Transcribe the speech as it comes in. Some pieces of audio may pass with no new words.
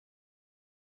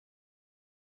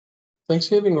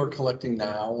Thanksgiving we're collecting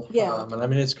now. Yeah. And I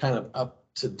mean, it's kind of up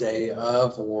to day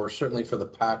of, or certainly for the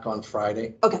pack on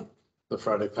Friday. Okay. The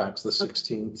Friday pack's the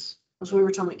 16th. Because we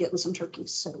were talking about getting some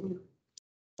turkeys, so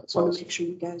That's want to awesome. make sure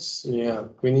you guys. Yeah,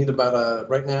 we need about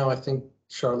right now, I think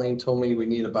Charlene told me we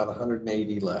need about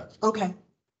 180 left. Okay.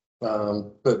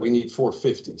 But we need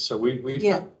 450. So we've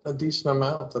got a decent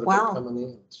amount that have been coming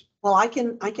in. Well, I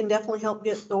can definitely help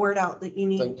get the word out that you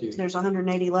need. Thank you. There's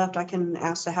 180 left. I can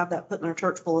ask to have that put in our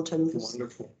church bulletin.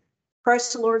 Wonderful.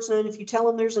 Christ the Lord's known, if you tell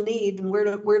them there's a need and where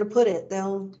to put it,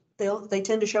 they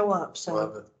tend to show up. So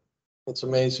Love it. It's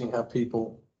amazing how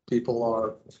people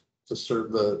are to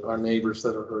serve our neighbors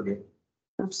that are hurting.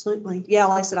 Absolutely. Yeah,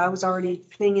 like I said, I was already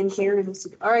hanging here and I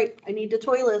said, all right, I need the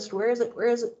toy list. Where is it? Where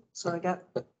is it? So I got,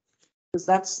 because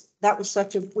that was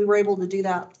we were able to do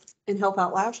that and help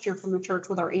out last year from the church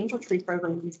with our angel tree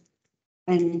program.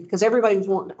 And because everybody was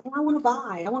wanting, I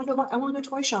want to go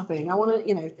toy shopping. I want to,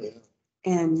 Yeah.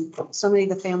 And so many of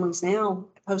the families now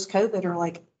post COVID are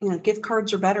like, gift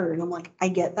cards are better. And I'm like, I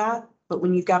get that. But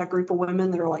when you've got a group of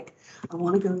women that are like, I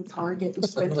want to go to Target and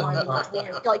spend time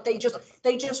like they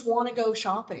just want to go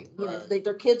shopping.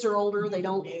 Their kids are older. They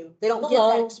don't get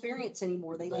that experience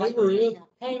anymore. They like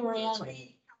Hey, Maria.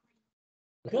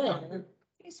 Good.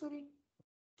 Hey, sweetie.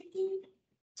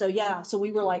 So yeah, so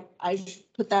we were like, I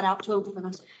put that out to them and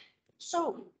I said,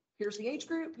 so here's the age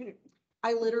group.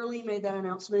 I literally made that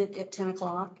announcement at 10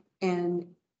 o'clock and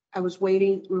we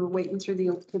were waiting through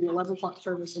the 11 o'clock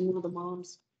service and one of the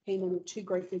moms came in with 2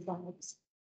 great big bags.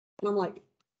 And I'm like,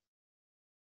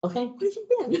 Okay. where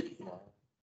have you been?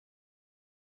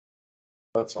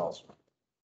 That's awesome.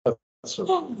 That's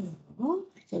so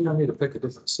I need to pick a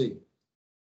different seat.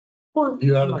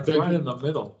 You had a big in the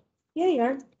middle. Yeah, you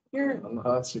are. You're On the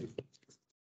hot seat.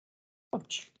 Well,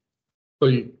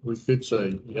 we could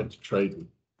say you have to trade with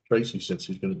Tracy since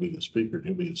he's gonna be the speaker,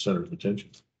 he'll be the center of attention.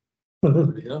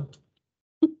 Yeah.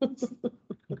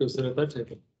 Because they're at that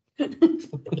table.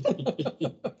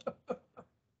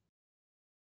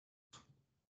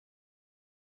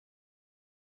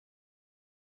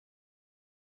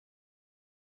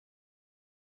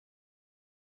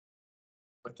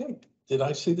 I think, did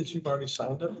I see that you've already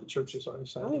signed up? The church has already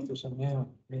signed up or something? Yeah.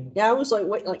 Yeah, I was like,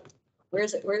 wait, like, where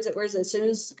is it? As soon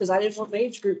as, because I didn't want my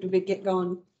age group to get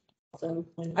going. So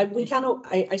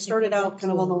I started out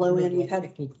kind of on the low end. We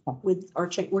had with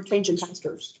we're changing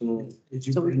pastors. Did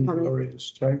you So we bring can- Gloria's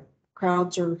check?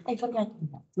 Crowds are I forgot.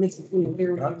 mixing,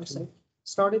 here and there. So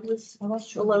started with I was a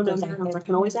sure low because number. I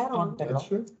can always add on. That's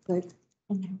true. But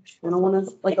I don't want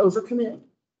to like overcommit.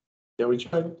 Yeah, we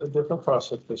tried a different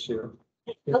process this year.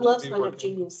 I love Sign Up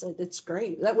Genius. It's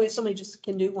great. That way somebody just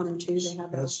can do 1 and 2. They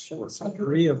have that That's option.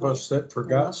 3 of us that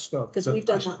forgot stuff. Because we've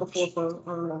done that before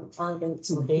for our events.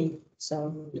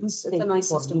 So it's a nice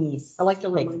system. I like the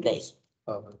reminders.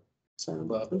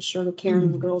 So I'm sure the Karen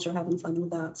and the girls are having fun with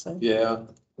that. So Yeah.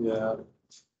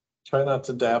 Try not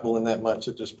to dabble in that much.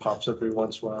 It just pops up every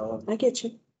once in a while. I get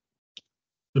you.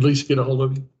 At least get a hold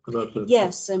of you about the.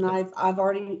 Yes, and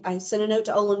I sent a note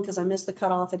to Olin because I missed the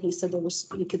cutoff and he said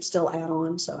he could still add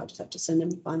on, so I just have to send him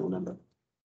the final number.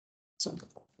 So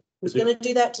I was gonna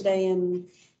do that today and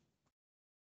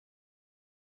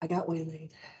I got waylaid,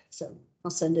 so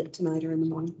I'll send it tonight or in the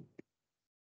morning.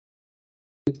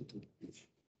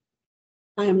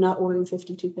 I am not ordering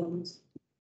 52 pens.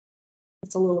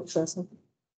 It's a little excessive.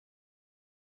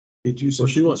 Did you? Well,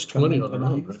 she wants 20 on her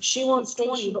own, right? She wants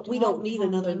 20, but we don't need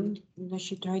another No,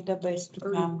 she tried the best to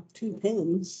come. 2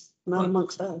 pens, not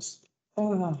amongst us.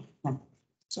 Oh,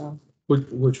 So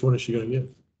Which one is she gonna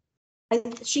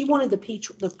get? she wanted the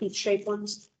peach shaped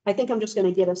ones. I think I'm just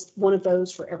gonna get us one of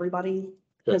those for everybody.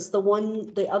 Because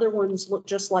the other ones look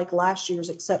just like last year's,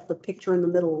 except the picture in the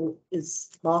middle is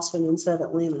Boston instead of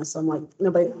Atlanta. So I'm like,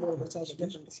 nobody knows the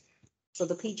difference. So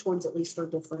the peach ones at least are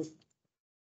different.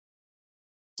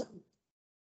 So,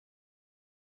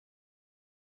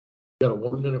 Got a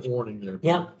 1-minute warning there.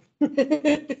 yeah.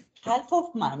 Half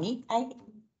of money I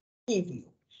give you.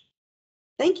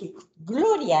 thank you.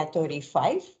 Gloria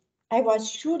 35. I was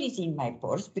sure it's in my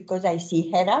purse because I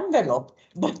see her envelope,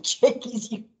 but check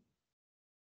is in.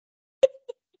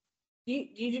 You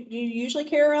usually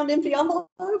carry around empty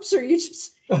envelopes or you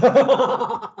just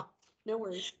no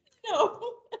worries. No.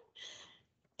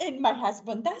 And my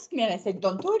husband asked me and I said,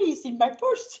 don't worry, it's in my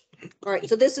purse. All right,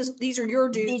 so these are your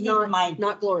dues, This is mine.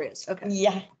 not Gloria's. Okay.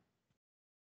 Yeah.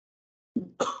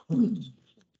 Good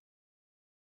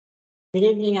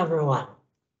evening, everyone.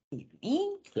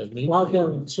 Evening. That means-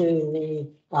 Welcome to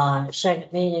the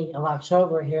second meeting of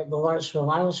October here at the Lawrenceville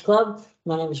Lions Club.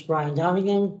 My name is Brian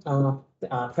Donegan,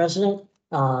 president.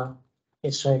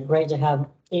 It's great to have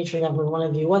each and every one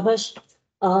of you with us.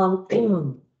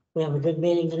 We have a good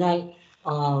meeting tonight.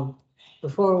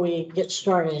 Before we get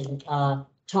started,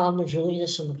 Tom, would you lead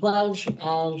us in the pledge?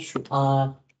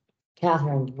 And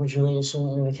Catherine, would you lead us in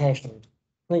the invocation?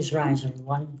 Please rise,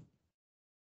 everyone.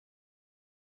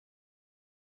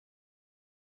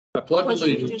 I pledge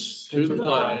allegiance to the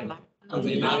flag of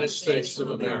the United States of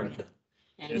America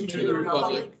and to the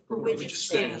republic for which it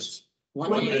stands,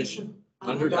 one nation,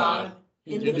 under God,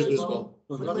 indivisible,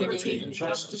 with liberty and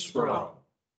justice for all.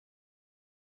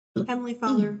 Heavenly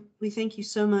Father, we thank you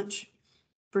so much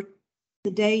for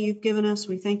the day you've given us.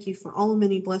 We thank you for all the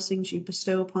many blessings you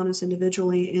bestow upon us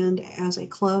individually and as a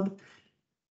club.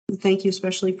 We thank you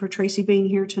especially for Tracy being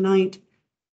here tonight.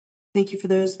 Thank you for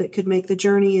those that could make the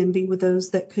journey and be with those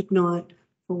that could not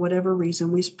for whatever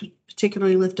reason. We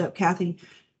particularly lift up Kathy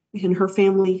and her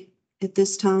family at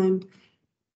this time.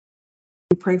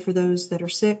 We pray for those that are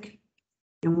sick,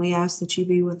 and we ask that you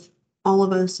be with all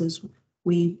of us as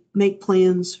we make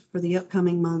plans for the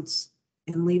upcoming months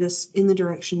and lead us in the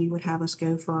direction you would have us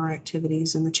go for our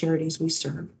activities and the charities we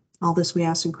serve. All this we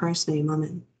ask in Christ's name.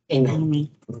 Amen. Amen.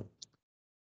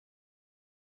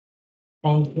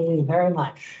 Thank you very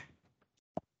much.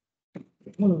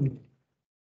 Do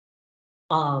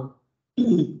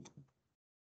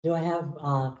I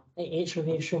have, each of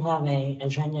you should have a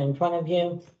agenda in front of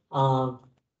you.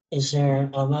 Is there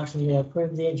a motion to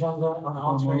approve the agenda or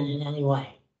alter it in any way?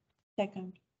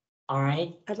 Second. All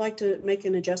right, I'd like to make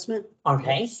an adjustment.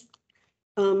 okay,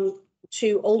 To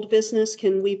old business,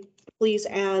 can we please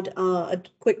add a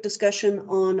quick discussion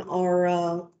on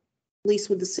our lease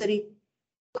with the city?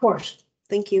 of course.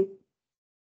 Thank you.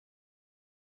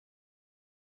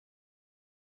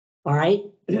 All right.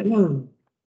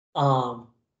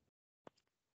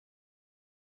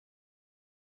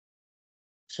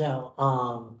 So,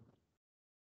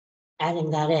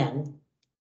 adding that in,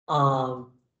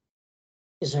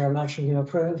 is there a motion to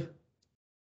approve?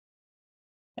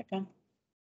 Second.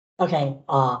 Okay,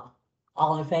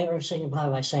 all in favor, signify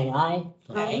by saying aye.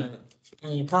 Aye.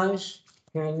 Any opposed?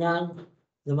 Hearing none,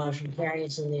 the motion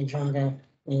carries and the agenda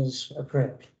is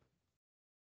approved.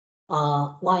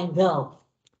 Lion Bill,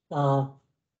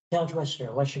 Bill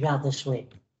Twister, what you got this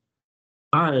week?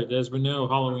 All right, as we know,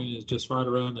 Halloween is just right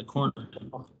around the corner.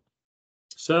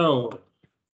 So,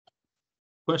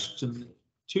 question,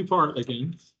 two-part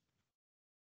again.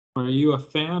 Are you a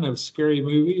fan of scary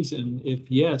movies? And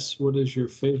if yes, what is your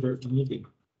favorite movie?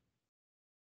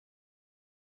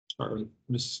 Sorry,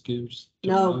 Mrs. Gibbs.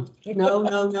 No, no,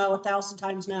 no, no, 1,000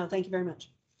 times no. Thank you very much.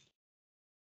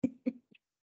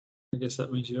 I guess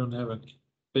that means you don't have any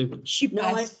favorite.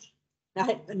 No,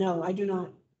 no, I do not.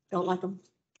 Don't like them.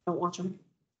 Don't watch them.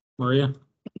 Maria?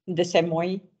 The same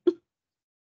way.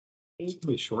 It's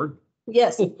gonna be short.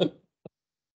 Yes. You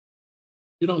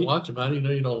don't watch them, how do you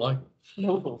know you don't like them?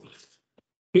 No.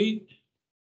 Pete?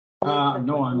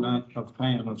 No, I'm not a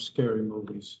fan of scary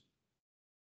movies.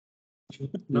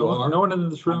 No, are? no one in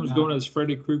this room is I'm going not. as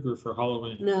Freddy Krueger for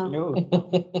Halloween. No.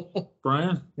 No.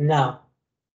 Brian? No.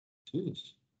 Jeez.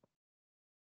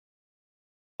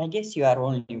 I guess you are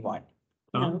only one.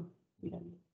 Tom? No.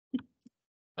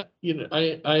 You know,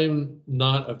 I'm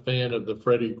not a fan of the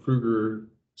Freddy Krueger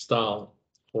style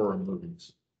horror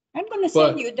movies. I'm gonna But-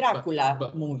 send you Dracula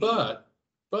But, movie. but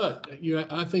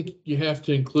I think you have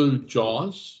to include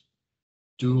Jaws,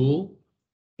 Duel,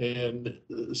 and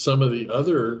some of the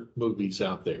other movies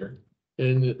out there.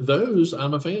 And those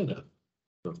I'm a fan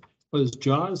of. Was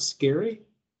Jaws scary?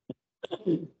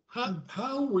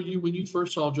 How were you when you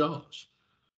first saw Jaws?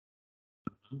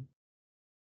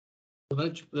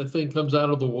 When that thing comes out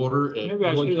of the water and Maybe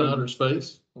I goes should've- outer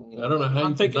space. I don't know how you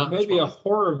I'm could thinking not maybe a respond.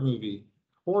 horror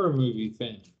movie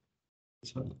fan.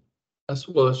 That's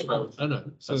what I know. I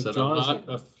So said, I'm Jaws-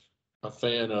 not a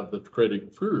fan of the Freddy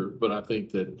Krueger, but I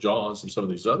think that Jaws and some of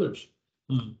these others.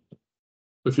 Hmm.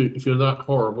 If you're not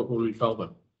horror, what would we call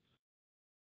them?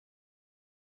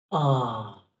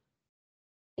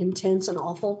 Intense and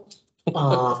awful. And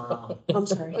I'm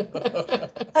sorry.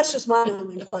 That's just my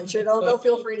nomenclature. Don't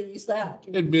feel free to use that.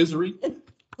 And Misery.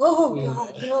 Oh,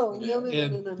 God, no, no, no, no,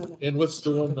 And- no, no, no. And what's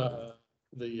the one,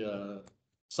 the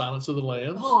Silence of the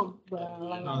Lambs? Oh,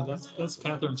 No, that's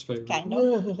Catherine's favorite. Kind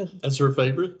of. That's her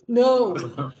favorite? no.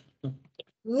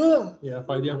 Ugh. Yeah, if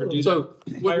I ever do that, So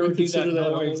if I would ever we do that consider that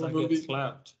a noise, horror I get movie?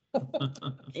 slapped.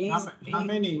 How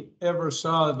many ever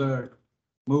saw the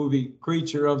movie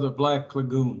Creature of the Black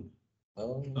Lagoon?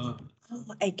 Oh. Uh, Oh,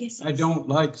 I guess. I don't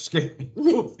like scary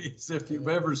movies, if you've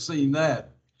ever seen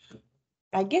that.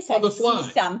 I guess Oh, I The see Fly.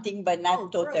 something, but Oh,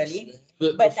 not gross. totally.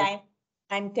 The- But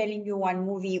I'm telling you one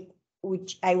movie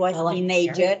which I was I like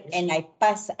teenager scary and I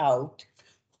passed out.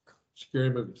 Scary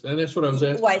movies. And that's what I was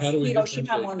asking. Was How do we Hiroshima,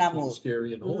 differentiate Mon between Amour.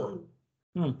 scary and horror?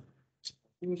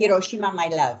 Hiroshima, My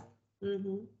Love.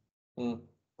 Mhm.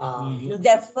 Mhm.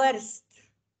 The first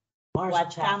Mars what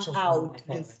Attacks come is one of my out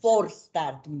favorites. before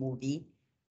start movie.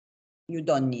 You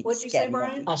don't need. What'd you say, scary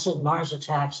Brian? movie. I said Mars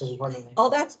Attacks is one of my. Oh,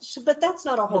 but that's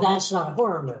not a But horror. that's not a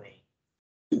horror movie.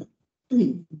 All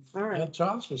Yeah, right.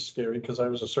 Josh was scary because I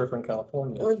was a surfer in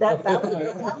California. Well, that would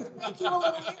make you a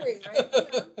little leery,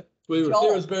 right?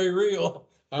 It was very real.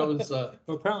 I was, Well,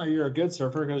 apparently you're a good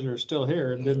surfer because you're still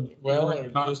here and didn't. Well,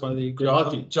 weren't caught by the.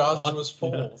 Josh was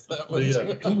full. That was.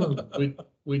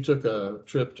 we took a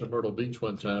trip to Myrtle Beach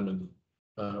one time and,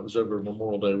 it was over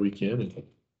Memorial Day weekend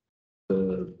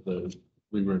and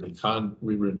we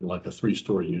were in like a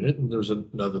 3-story unit and there was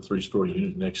another 3-story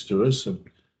unit next to us and,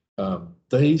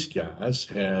 these guys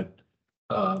had,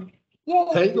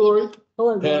 hey, Gloria,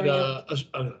 Hello, had Gloria.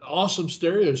 an awesome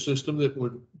stereo system that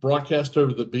would broadcast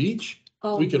over the beach.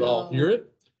 Oh, We could all no. hear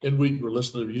it and we were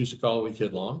listening to music all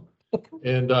weekend long.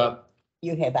 And,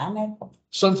 You have Anna.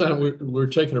 sometime we're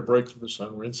taking a break from the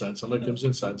sun, we're inside, somebody comes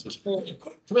inside and says,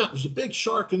 come out, there's a big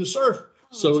shark in the surf.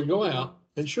 So we go out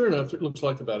and sure enough, it looks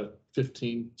like about a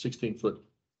 15, 16-foot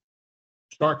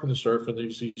shark in the surf. And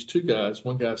there's these 2 guys,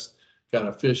 one guy's got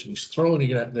a fish and he's throwing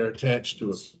it out there attached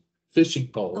to a fishing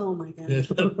pole. Oh, my God. And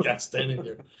the guy standing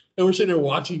there and we're sitting there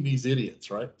watching these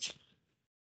idiots, right?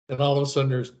 And all of a sudden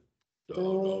there's.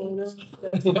 Oh, no.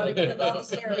 Somebody put it on the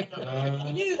stereo.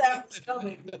 You knew that was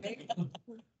coming.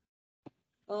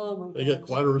 Oh, my God. They get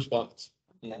quite a response.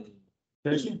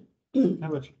 Jason, how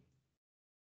about you?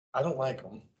 I don't like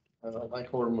them. I don't like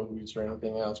horror movies or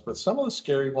anything else, but some of the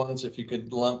scary ones, if you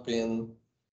could lump in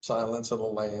Silence of the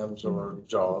Lambs or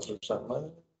Jaws or something,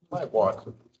 I might watch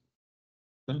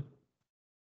it.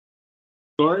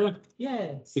 Gloria,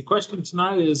 Yes. the question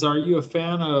tonight is, are you a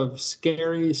fan of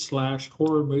scary /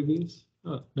 horror movies?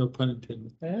 No pun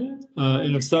intended.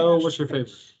 And if so, what's your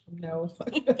favorite? No.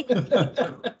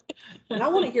 And I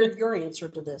want to hear your answer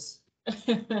to this,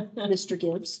 Mr.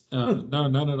 Gibbs. No,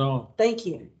 none at all. Thank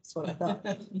you. That's what I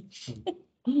thought.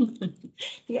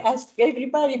 He asked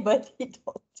everybody, but he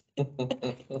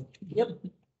don't. Yep.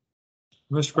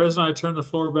 Mr. President, I turn the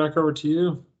floor back over to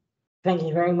you. Thank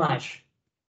you very much.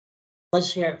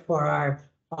 Let's hear it for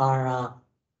our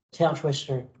tail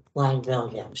twister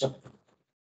Lionville games.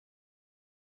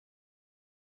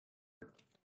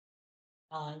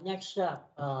 Next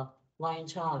up, Lion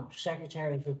Tom,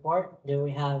 Secretary's report. Do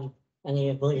we have any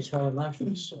obligatory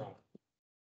motions tonight?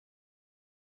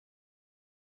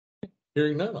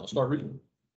 Hearing none, I'll start reading.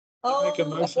 Make a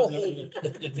motion Oh,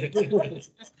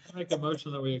 Make a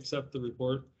motion that we accept the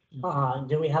report.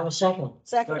 Do we have a second?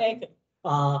 second.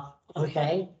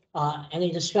 Okay,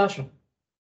 any discussion?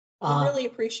 I really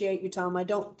appreciate you, Tom.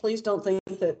 Please don't think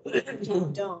that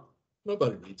you don't.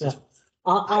 Nobody reads this.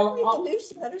 I read the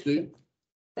newsletter. Do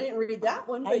I didn't read that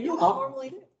one, I but you do. normally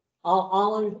do.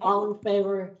 All in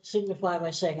favor signify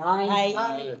by saying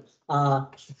aye. I,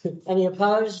 Any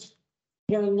opposed?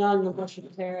 Hearing none, the motion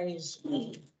carries.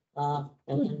 And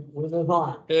then we move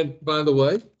on. And by the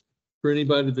way, for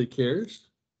anybody that cares,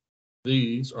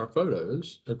 these are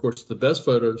photos. Of course, the best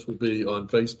photos will be on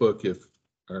Facebook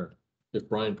if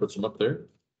Brian puts them up there.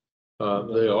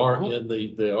 They are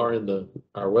in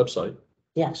our website.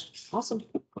 Yes. Awesome.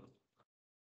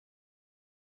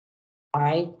 All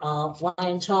right,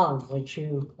 Lion Tom, would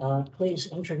you please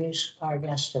introduce our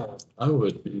guest? I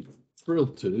would be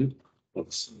thrilled to.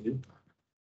 Let's see.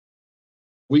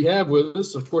 We have with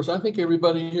us, of course, I think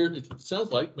everybody here, it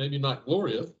sounds like, maybe not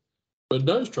Gloria, but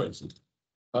knows Tracy.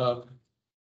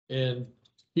 And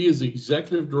he is the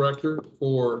executive director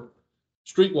for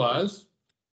Streetwise.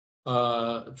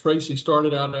 Tracy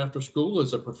started out after school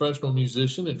as a professional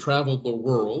musician and traveled the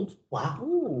world.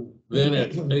 Wow. Then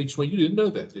at age 20, you didn't know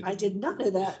that, did I you? did not know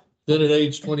that. Then at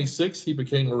age 26, he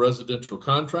became a residential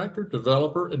contractor,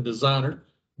 developer, and designer,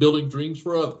 building dreams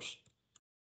for others.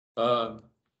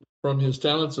 From his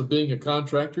talents of being a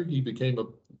contractor, he became a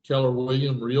Keller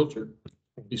Williams realtor.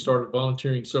 He started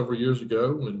volunteering several years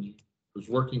ago when he was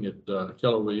working at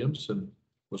Keller Williams and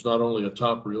was not only a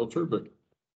top realtor, but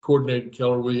coordinated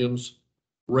Keller Williams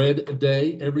Red a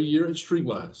Day every year at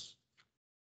Streetwise.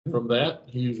 From that,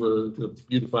 he was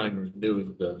beautifying and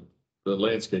renewing the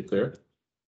landscape there.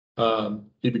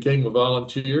 He became a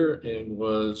volunteer and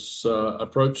was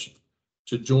approached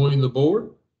to join the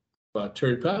board by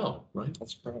Terry Powell, right?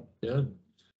 That's correct. Yeah.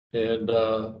 And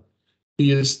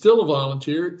he is still a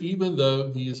volunteer, even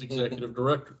though he is executive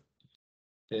director.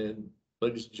 And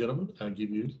ladies and gentlemen, I give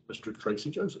you Mr.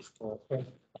 Tracy Joseph. Okay.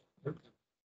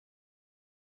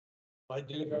 I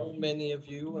do know many of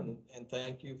you and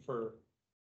thank you for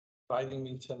inviting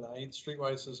me tonight.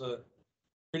 Streetwise is a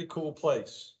pretty cool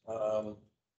place.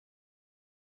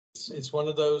 It's one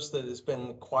of those that has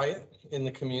been quiet in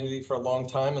the community for a long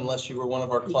time, unless you were one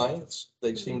of our clients.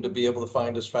 They seem to be able to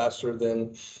find us faster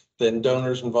than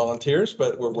donors and volunteers,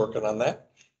 but we're working on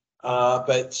that.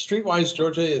 But Streetwise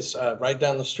Georgia is right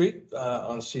down the street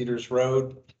on Cedars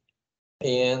Road.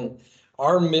 And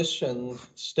our mission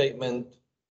statement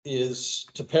is,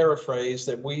 to paraphrase,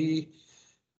 that we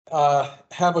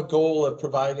have a goal of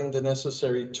providing the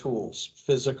necessary tools,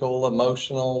 physical,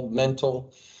 emotional,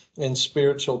 mental, and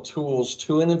spiritual tools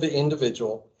to an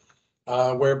individual,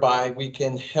 whereby we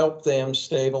can help them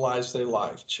stabilize their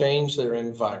life, change their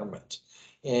environment,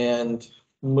 and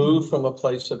move from a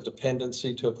place of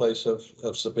dependency to a place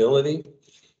of stability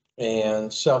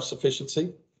and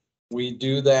self-sufficiency. We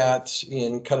do that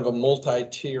in kind of a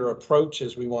multi-tier approach,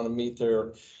 as we want to meet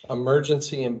their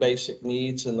emergency and basic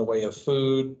needs in the way of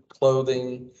food,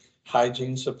 clothing,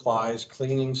 hygiene supplies,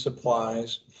 cleaning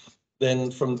supplies.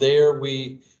 Then from there,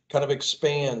 we kind of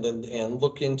expand and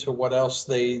look into what else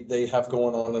they have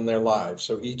going on in their lives.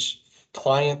 So each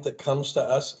client that comes to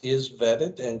us is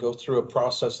vetted and go through a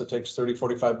process that takes 30,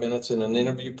 45 minutes in an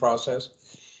interview process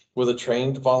with a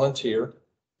trained volunteer.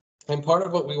 And part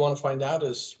of what we want to find out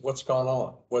is what's gone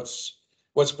on, what's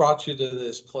brought you to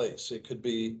this place. It could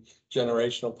be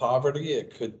generational poverty,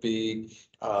 it could be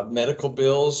medical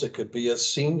bills, it could be a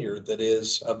senior that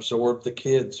is absorbed the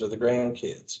kids or the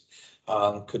grandkids,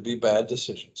 could be bad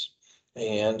decisions.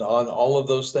 And on all of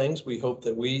those things, we hope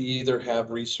that we either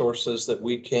have resources that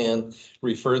we can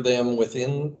refer them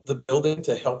within the building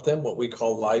to help them, what we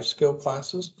call life skill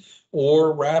classes,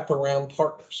 or wraparound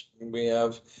partners. We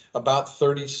have about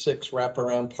 36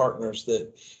 wraparound partners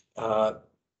that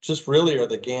just really are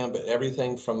the gambit,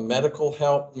 everything from medical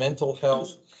help, mental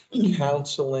health,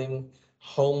 counseling,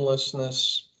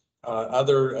 homelessness,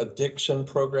 other addiction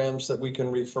programs that we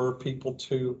can refer people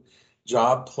to,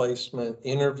 job placement,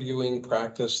 interviewing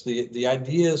practice. The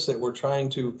idea is that we're trying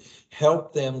to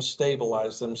help them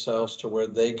stabilize themselves to where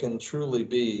they can truly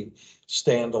be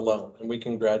standalone, and we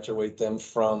can graduate them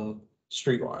from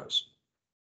Streetwise.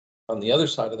 On the other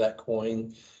side of that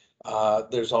coin,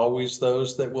 there's always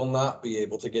those that will not be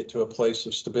able to get to a place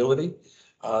of stability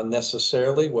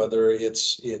necessarily, whether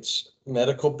it's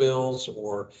medical bills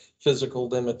or physical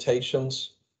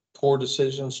limitations, poor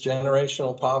decisions.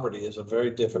 Generational poverty is a very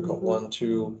difficult one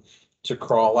to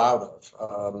crawl out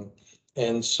of.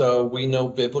 And so we know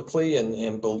biblically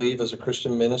and believe as a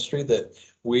Christian ministry that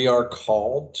we are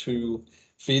called to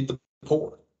feed the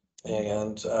poor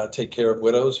and take care of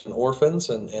widows and orphans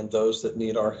and those that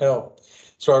need our help.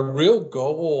 So our real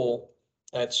goal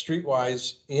at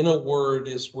Streetwise, in a word,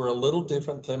 is we're a little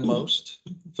different than most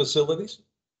facilities.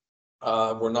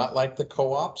 We're not like the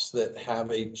co-ops that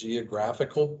have a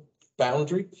geographical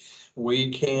boundary.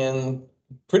 We can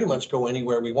pretty much go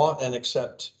anywhere we want and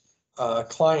accept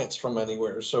clients from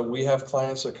anywhere. So we have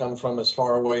clients that come from as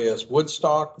far away as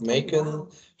Woodstock, Macon,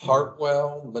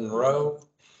 Hartwell, Monroe,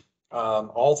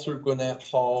 all through Gwinnett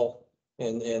Hall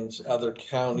and other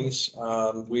counties.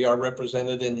 We are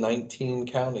represented in 19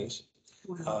 counties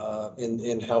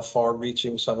in how far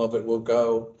reaching some of it will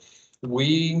go.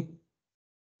 We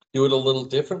do it a little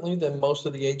differently than most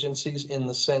of the agencies in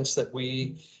the sense that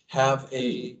we have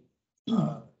a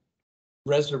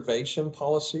reservation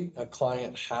policy. A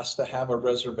client has to have a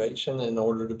reservation in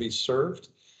order to be served.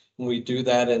 And we do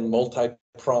that in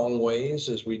multi-pronged ways,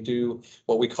 as we do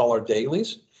what we call our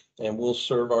dailies. And we'll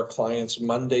serve our clients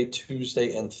Monday,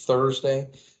 Tuesday, and Thursday.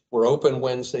 We're open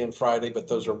Wednesday and Friday, but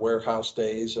those are warehouse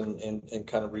days and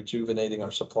kind of rejuvenating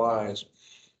our supplies.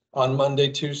 On Monday,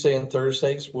 Tuesday, and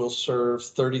Thursdays, we'll serve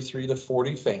 33 to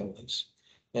 40 families,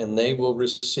 and they will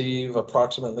receive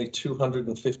approximately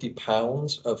 250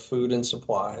 pounds of food and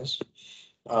supplies,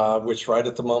 which right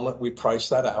at the moment we price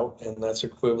that out, and that's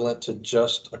equivalent to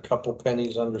just a couple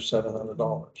pennies under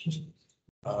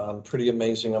 $700. Pretty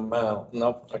amazing amount.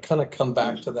 Now, I kind of come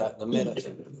back to that in a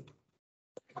minute.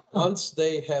 Once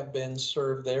they have been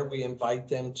served there, we invite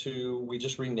them to, we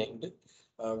just renamed it.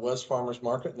 Was Farmers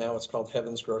Market. Now it's called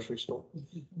Heaven's Grocery Store.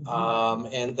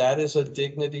 And that is a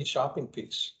dignity shopping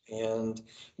piece. And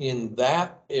in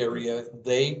that area,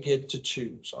 they get to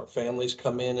choose. Our families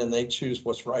come in and they choose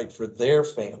what's right for their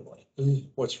family,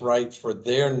 what's right for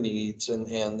their needs.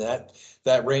 And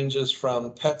that ranges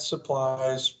from pet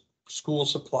supplies, school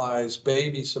supplies,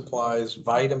 baby supplies,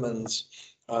 vitamins,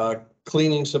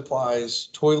 cleaning supplies,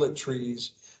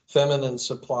 toiletries, feminine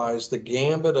supplies, the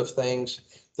gambit of things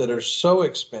that are so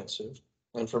expensive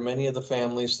And for many of the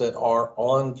families that are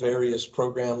on various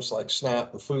programs like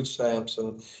SNAP and food stamps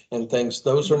and things,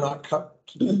 those are not covered.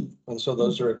 And so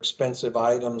those are expensive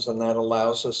items, and that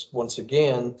allows us, once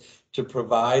again, to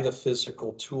provide a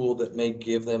physical tool that may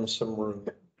give them some room.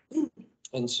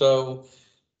 And so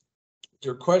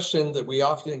your question that we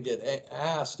often get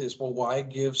asked is, well, why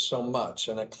give so much?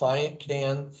 And a client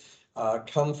can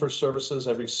come for services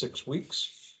every 6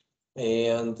 weeks.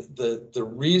 And the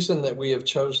reason that we have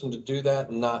chosen to do that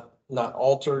and not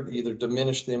alter, either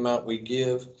diminish the amount we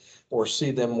give or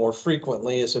see them more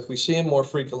frequently, is if we see them more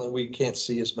frequently, we can't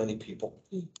see as many people.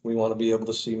 We want to be able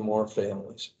to see more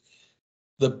families.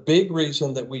 The big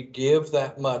reason that we give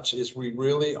that much is we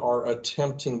really are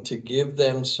attempting to give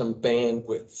them some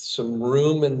bandwidth, some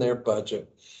room in their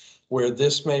budget, where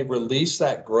this may release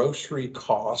that grocery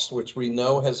cost, which we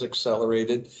know has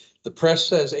accelerated. The press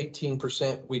says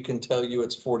 18%. We can tell you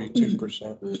it's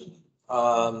 42%.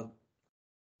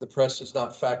 The press is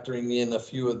not factoring in a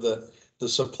few of the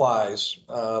supplies.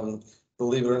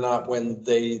 Believe it or not, when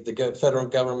the federal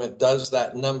government does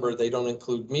that number, they don't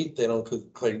include meat, they don't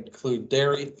include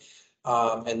dairy,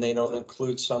 and they don't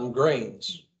include some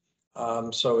grains.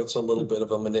 So it's a little bit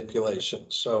of a manipulation.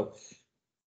 So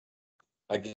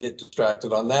I get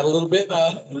distracted on that a little bit.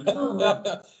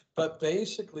 But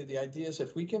basically the idea is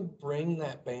if we can bring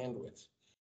that bandwidth,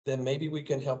 then maybe we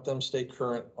can help them stay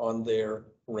current on their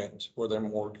rent or their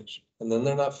mortgage. And then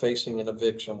they're not facing an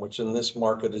eviction, which in this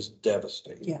market is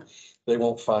devastating. Yeah. They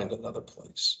won't find another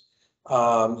place.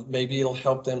 Maybe it'll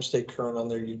help them stay current on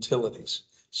their utilities,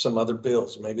 some other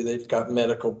bills. Maybe they've got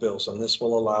medical bills, and this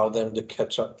will allow them to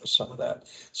catch up with some of that.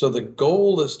 So the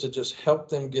goal is to just help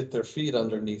them get their feet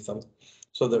underneath them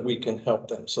so that we can help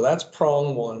them. So that's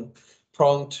prong one.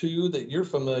 Prong two that you're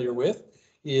familiar with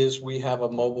is we have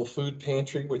a mobile food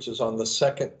pantry, which is on the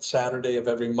second Saturday of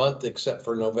every month, except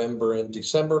for November and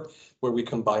December, where we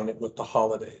combine it with the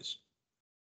holidays.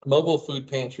 Mobile food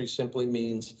pantry simply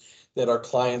means that our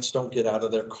clients don't get out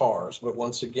of their cars, but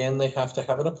once again, they have to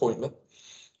have an appointment.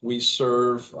 We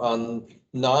serve on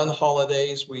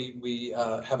non-holidays. We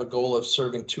have a goal of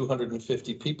serving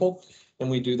 250 people, and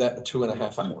we do that in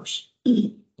 2.5 hours.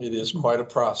 It is quite a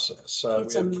process.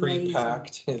 It's we have amazing.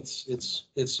 pre-packed. It's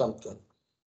something.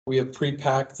 We have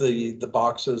pre-packed the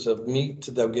boxes of meat.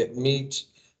 They'll get meat,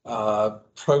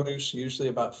 produce, usually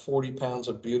about 40 pounds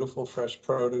of beautiful fresh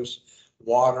produce,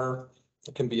 water.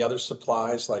 It can be other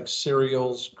supplies like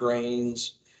cereals,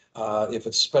 grains. If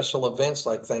it's special events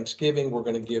like Thanksgiving, we're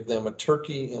going to give them a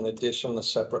turkey, in addition, a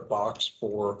separate box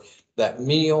for that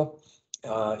meal.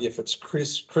 If it's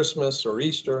Christmas or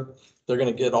Easter, they're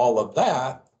going to get all of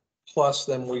that. Plus,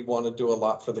 then we want to do a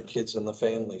lot for the kids and the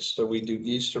families. So we do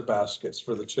Easter baskets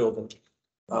for the children.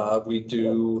 We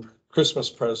do Christmas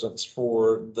presents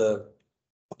for the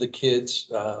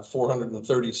kids,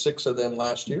 436 of them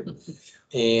last year.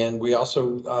 And we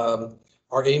also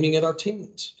are aiming at our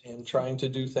teens and trying to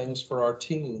do things for our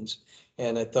teens.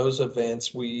 And at those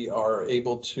events, we are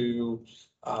able to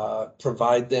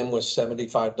provide them with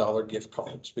 $75 gift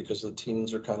cards because the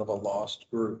teens are kind of a lost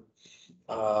group.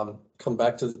 Come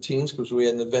back to the teens because we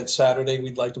had an event Saturday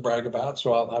we'd like to brag about,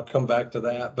 so I'll come back to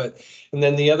that. But and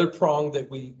then the other prong that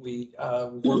we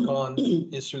work on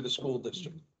is through the school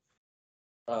district.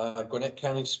 Gwinnett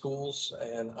County Schools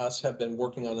and us have been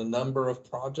working on a number of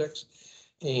projects,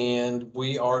 and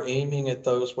we are aiming at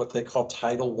those what they call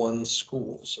Title I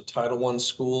schools. A Title I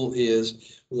school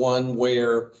is one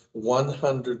where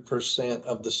 100%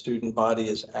 of the student body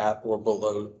is at or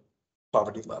below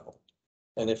poverty level.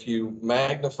 And if you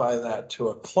magnify that to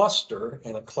a cluster,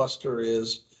 and a cluster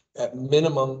is at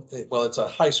minimum, well, it's a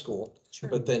high school,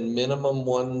 but then minimum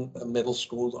 1 middle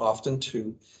school, often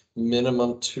 2,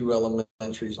 minimum 2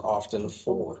 elementaries, often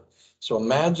 4. So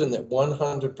imagine that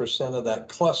 100% of that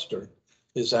cluster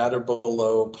is at or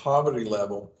below poverty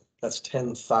level. That's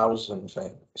 10,000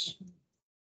 families.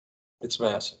 It's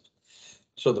massive.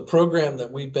 So the program that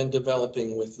we've been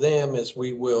developing with them is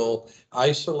we will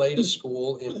isolate a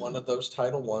school in one of those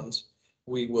Title I's.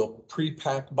 We will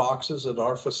pre-pack boxes at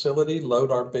our facility,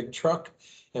 load our big truck,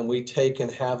 and we take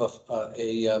and have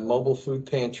a mobile food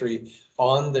pantry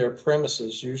on their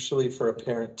premises, usually for a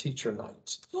parent-teacher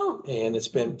night. And it's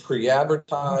been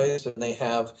pre-advertised, and they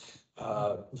have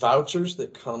vouchers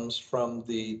that comes from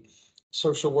the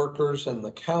social workers and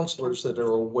the counselors that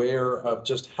are aware of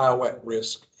just how at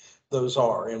risk those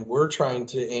are. And we're trying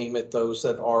to aim at those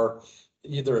that are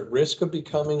either at risk of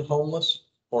becoming homeless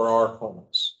or are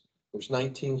homeless. There's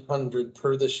 1,900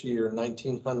 per this year,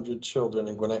 1,900 children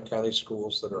in Gwinnett County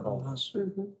schools that are homeless.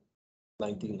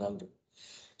 1,900.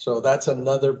 So that's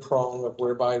another prong of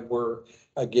whereby we're,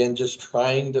 again, just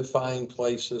trying to find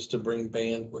places to bring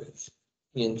bandwidth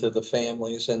into the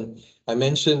families. And I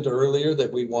mentioned earlier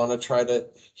that we want to try to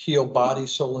heal body,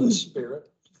 soul, and spirit.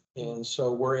 And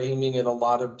so we're aiming at a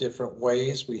lot of different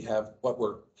ways. We have what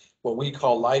we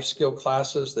call life skill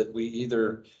classes that we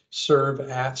either serve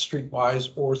at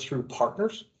Streetwise or through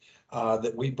partners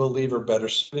that we believe are better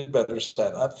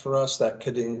set up for us. That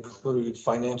could include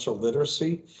financial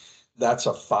literacy. That's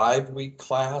a 5-week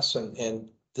class, and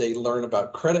they learn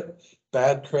about credit,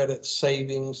 bad credit,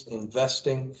 savings,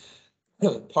 investing,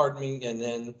 pardon me, and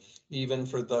then even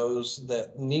for those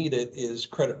that need it is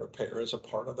credit repair as a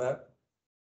part of that.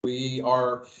 We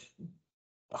are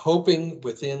hoping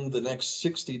within the next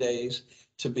 60 days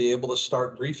to be able to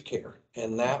start grief care,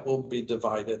 and that will be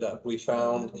divided up. We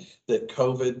found that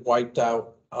COVID wiped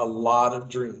out a lot of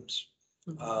dreams,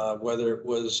 whether it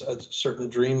was a certain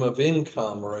dream of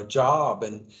income or a job.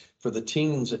 And for the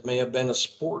teens, it may have been a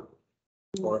sport,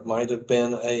 or it might have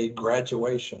been a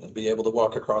graduation and be able to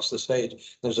walk across the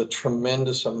stage. There's a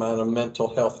tremendous amount of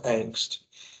mental health angst.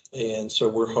 And so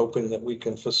we're hoping that we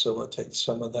can facilitate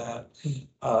some of that.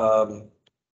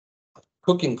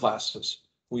 Cooking classes,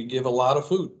 we give a lot of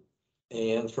food.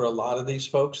 And for a lot of these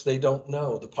folks, they don't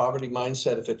know. The poverty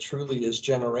mindset, if it truly is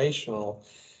generational,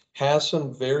 has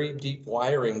some very deep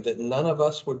wiring that none of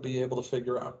us would be able to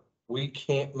figure out. We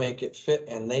can't make it fit,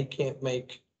 and they can't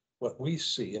make what we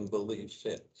see and believe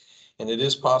fit. And it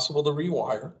is possible to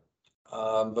rewire,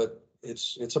 but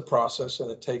it's a process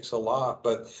and it takes a lot.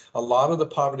 But a lot of the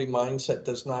poverty mindset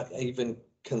does not even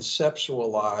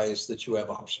conceptualize that you have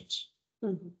options.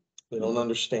 Mhm. They don't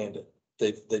understand it.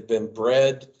 They've been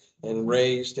bred and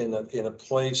raised in a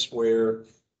place where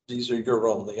these are your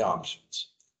only options.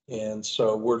 And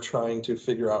so we're trying to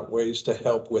figure out ways to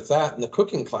help with that. And the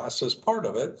cooking class, as part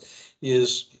of it,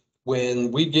 is when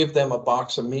we give them a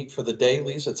box of meat for the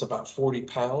dailies, it's about 40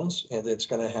 pounds, and it's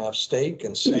going to have steak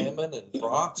and salmon and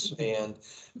brats and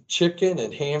chicken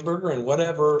and hamburger and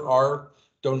whatever our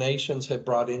donations have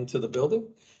brought into the building.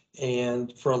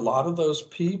 And for a lot of those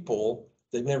people,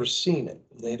 they've never seen it.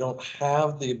 They don't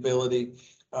have the ability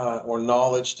or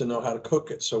knowledge to know how to cook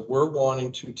it. So we're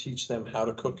wanting to teach them how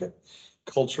to cook it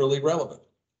culturally relevant.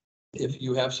 If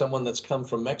you have someone that's come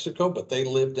from Mexico, but they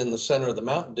lived in the center of the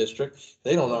mountain district,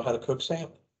 they don't know how to cook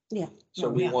salmon. Yeah. So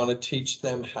we want to teach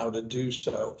them how to do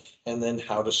so, and then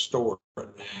how to store it,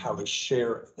 how to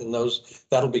share it. And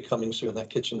that'll be coming soon. That I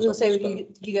kitchen's was gonna say,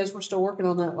 almost done. you guys were still working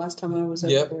on that last time I was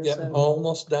over Yep, there. yep, So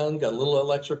almost done. Got a little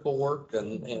electrical work,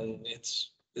 and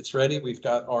it's ready. We've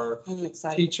got our I'm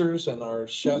excited. teachers and our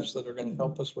chefs that are going to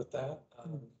help us with that.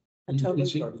 I totally.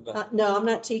 Started that. No, I'm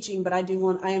not teaching, but I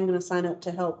am gonna sign up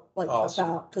to help like Awesome.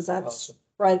 about, because that's Awesome.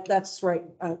 right. That's right.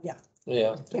 Yeah,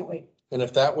 Yeah. can't wait. And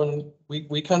if that one,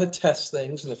 we kind of test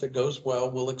things, and if it goes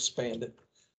well, we'll expand it.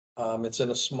 It's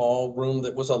in a small room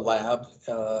that was a lab.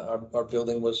 Our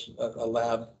building was a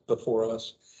lab before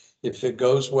us. If it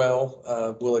goes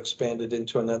well, we'll expand it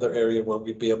into another area where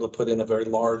we'd be able to put in a very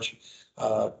large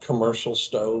commercial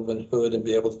stove and hood and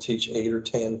be able to teach 8 or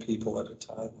 10 people at a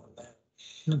time on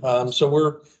that. So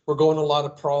we're going a lot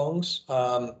of prongs.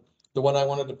 The one I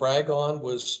wanted to brag on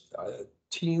was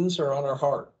teens are on our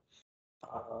heart.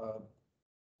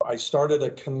 I started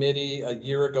a committee a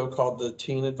year ago called the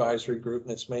Teen Advisory Group,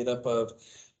 and it's made up of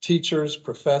teachers,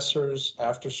 professors,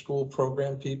 after-school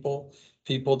program people,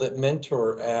 people that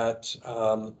mentor at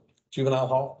juvenile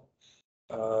hall.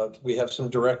 We have some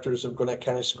directors of Gwinnett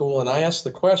County School, and I asked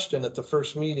the question at the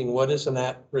first meeting, what is an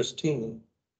at-risk teen?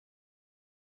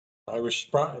 I was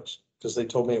surprised because they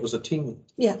told me it was a teen.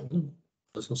 Yeah. I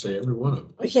was gonna say every one of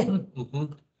them. Yeah.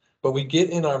 Mhm. But we get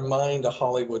in our mind a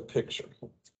Hollywood picture,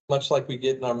 much like we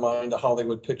get in our mind a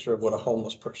Hollywood picture of what a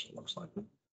homeless person looks like.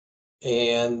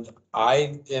 And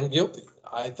I am guilty.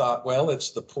 I thought, well, it's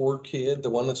the poor kid, the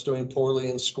one that's doing poorly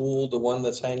in school, the one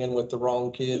that's hanging with the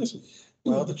wrong kids.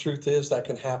 Well, the truth is that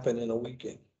can happen in a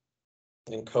weekend.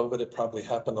 In COVID, it probably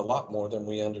happened a lot more than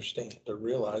we understand or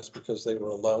realize, because they were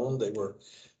alone. They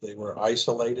were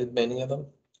isolated, many of them.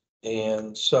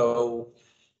 And so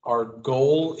our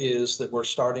goal is that we're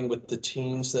starting with the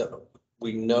teens that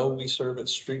we know we serve at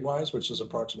Streetwise, which is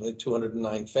approximately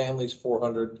 209 families,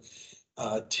 400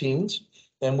 teens.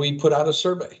 And we put out a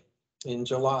survey in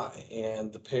July,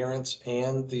 and the parents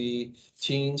and the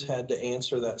teens had to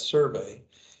answer that survey.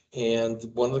 And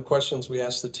one of the questions we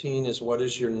asked the teen is, what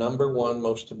is your number one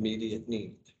most immediate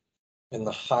need? And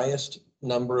the highest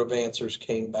number of answers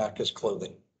came back as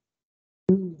clothing.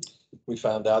 We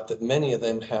found out that many of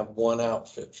them have one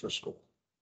outfit for school.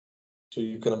 So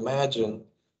you can imagine,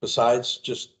 besides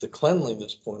just the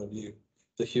cleanliness point of view,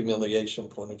 the humiliation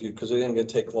point of view, because it ain't gonna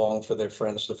take long for their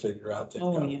friends to figure out they've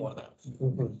Oh, got yeah. one out.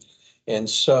 And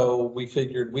so we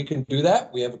figured we can do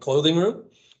that. We have a clothing room.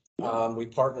 We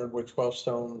partnered with 12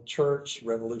 Stone Church,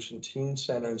 Revolution Teen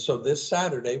Center. And so this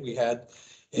Saturday, we had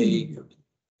a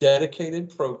dedicated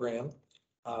program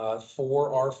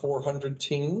for our 400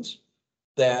 teens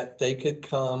that they could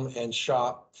come and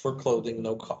shop for clothing,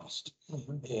 no cost.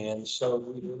 And so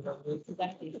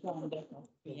That is wonderful.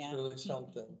 it's Yeah. really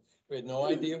something. We had no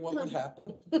idea what would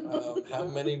happen, how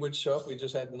many would show up. We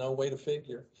just had no way to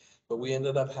figure. But we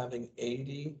ended up having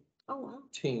 80 Oh, wow.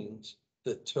 teens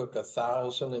that took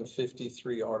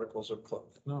 1,053 articles of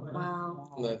clothing.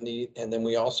 Wow. That neat. And then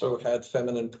we also had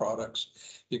feminine products,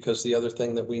 because the other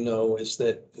thing that we know is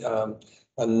that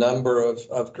a number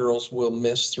of girls will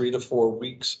miss 3 to 4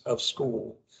 weeks of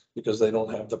school because they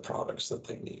don't have the products that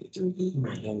they need.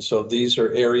 Mhm. And so these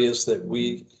are areas that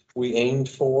we aimed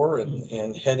for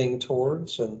and heading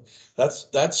towards, and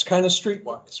that's kind of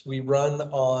streetwise. We run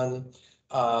on,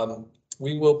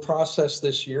 we will process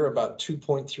this year about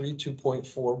 2.3,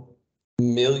 2.4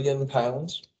 million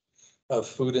pounds of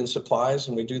food and supplies,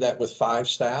 and we do that with 5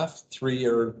 staff, 3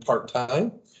 are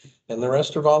part-time, and the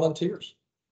rest are volunteers.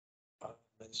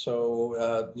 And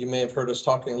so you may have heard us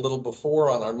talking a little before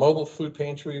on our mobile food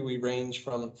pantry. We range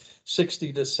from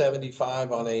 60 to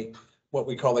 75 on what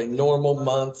we call a normal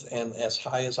month, and as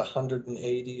high as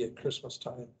 180 at Christmas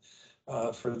time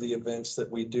for the events that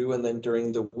we do. And then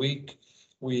during the week,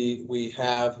 we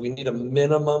need a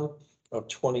minimum of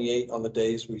 28 on the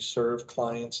days we serve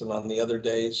clients, and on the other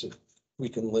days we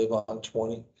can live on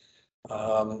 20.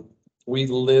 We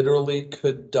literally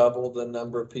could double the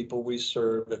number of people we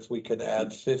serve if we could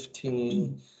add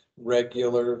 15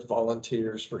 regular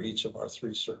volunteers for each of our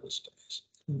 3 service days.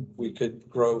 We could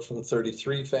grow from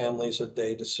 33 families a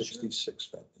day to 66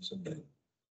 families a day.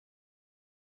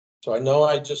 So I know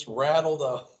I just rattled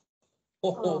a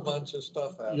whole bunch of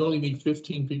stuff out. You only need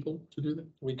 15 people to do that?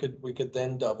 We could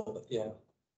then double it, yeah.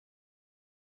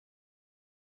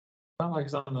 Not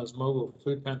like on those mobile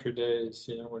food pantry days,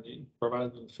 when you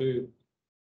provide them food.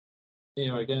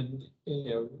 Again,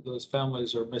 those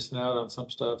families are missing out on some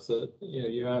stuff that,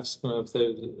 you ask them if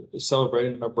they're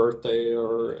celebrating a birthday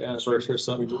or anniversary or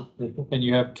something, and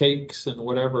you have cakes and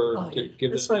whatever Oh, to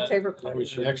give That's them my favorite part.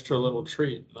 that extra little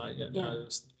treat. Yeah.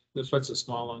 This puts a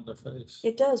smile on their face.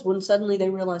 It does, when suddenly they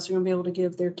realize they're gonna be able to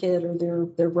give their kid or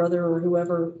their brother or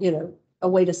whoever, a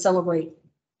way to celebrate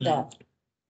that.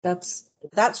 That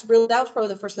was probably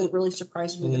the first thing that really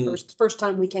surprised me, the first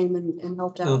time we came and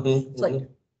helped out. It's like,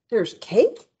 there's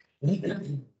cake?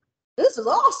 This is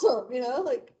awesome,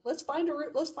 like, let's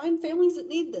find families that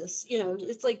need this,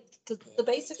 it's like, 'cause the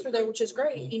basics are there, which is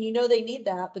great, and they need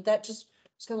that, but that just,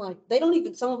 it's kind of like,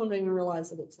 some of them don't even realize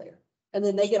that it's there. And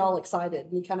then they get all excited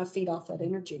and you kind of feed off that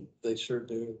energy. They sure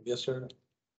do. Yes, sir.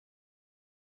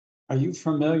 Are you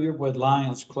familiar with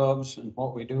Lions Clubs and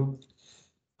what we do?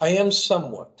 I am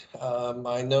somewhat.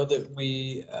 I know that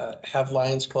we have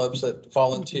Lions Clubs that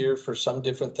volunteer for some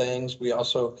different things. We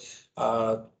also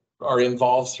are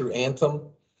involved through Anthem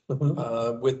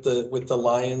with the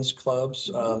Lions Clubs.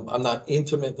 I'm not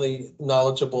intimately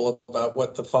knowledgeable about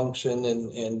what the function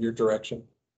and your direction.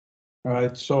 All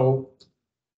right, so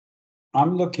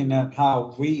I'm looking at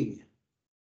how we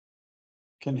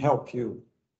can help you.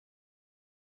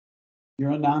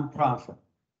 You're a nonprofit.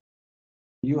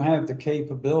 You have the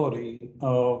capability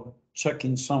of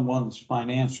checking someone's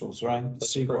financials, right?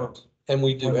 That's See what- correct. And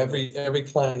we do. Every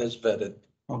client is vetted.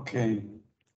 Okay.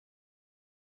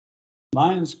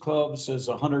 Lions Clubs is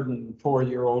a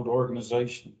 104-year-old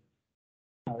organization.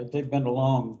 All right, they've been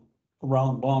around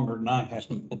longer than I have.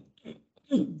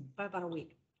 By about a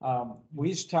week.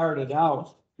 We started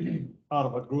out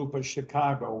of a group of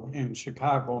Chicago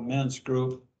men's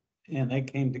group, and they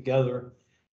came together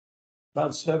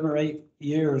about 7 or 8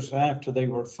 years after they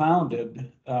were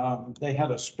founded. They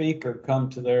had a speaker come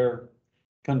to their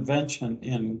convention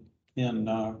in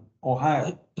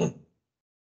Ohio.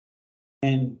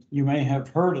 And you may have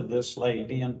heard of this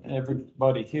lady, and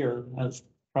everybody here has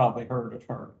probably heard of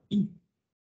her. Who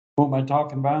am I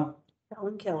talking about?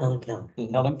 Helen Keller.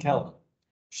 Helen Keller.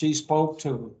 She spoke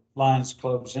to Lions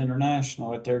Clubs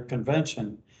International at their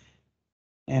convention.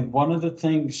 And one of the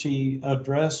things she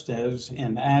addressed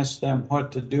and asked them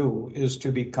what to do is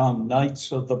to become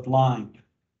Knights of the Blind.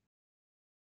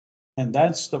 And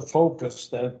that's the focus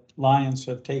that Lions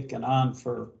have taken on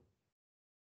for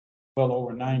well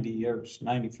over 90 years,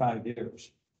 95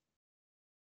 years.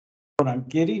 What I'm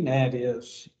getting at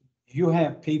is you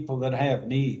have people that have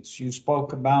needs. You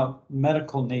spoke about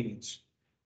medical needs.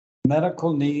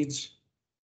 Medical needs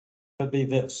could be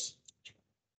this.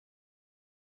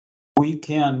 we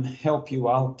can help you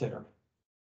out there.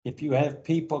 If you have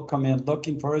people come in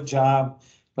looking for a job,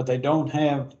 but they don't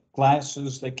have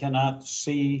glasses, they cannot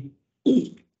see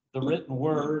the written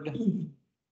word.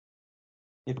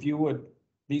 If you would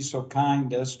be so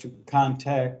kind as to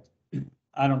contact,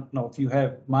 I don't know if you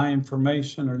have my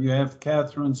information or you have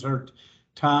Catherine's or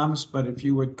Tom's, but if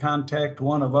you would contact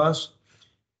one of us,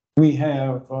 we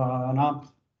have an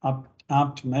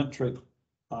optometric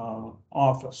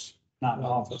office, not an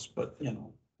office, but you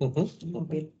know.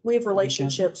 Mhm. We have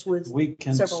relationships with, We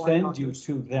can several eye send you doctors.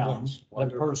 to them, Yes, the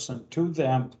wonderful. person to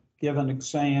them, give an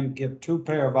exam, give 2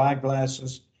 pair of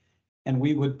eyeglasses, and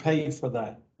we would pay for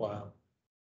that, Wow.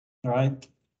 right?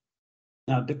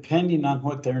 Now, depending on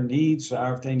what their needs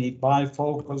are, if they need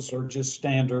bifocals or just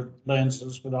standard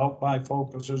lenses without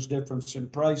bifocals, there's difference in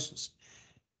prices.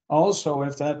 Also,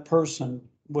 if that person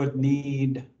would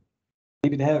need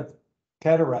maybe to have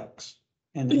cataracts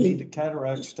and they need the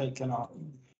cataracts taken off,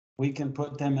 we can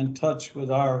put them in touch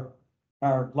with our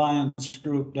Lions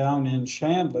group down in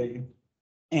Chamblee,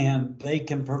 and they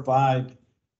can provide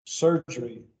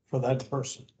surgery for that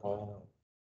person. Wow.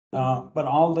 But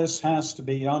all this has to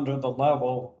be under the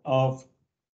level of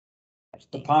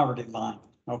the poverty line,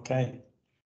 okay?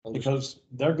 Because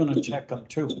they're gonna check them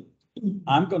too.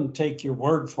 I'm gonna take your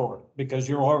word for it because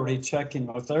you're already checking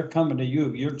them. If they're coming to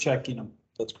you, you're checking them.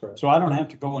 That's correct. So I don't have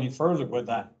to go any further with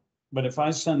that. But if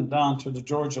I send them down to the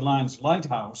Georgia Lions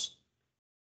Lighthouse,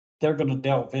 they're gonna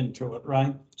delve into it,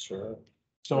 right? Sure.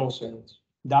 So Makes sense.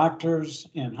 doctors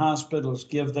and hospitals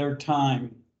give their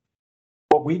time.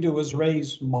 What we do is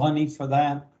raise money for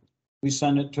that. We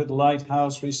send it to the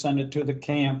lighthouse, we send it to the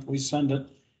camp, we send it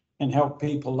and help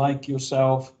people like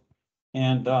yourself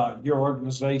and your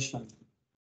organization.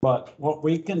 But what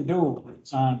we can do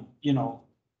on, you know,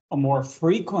 a more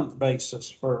frequent basis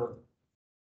for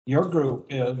your group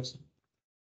is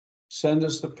send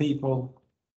us the people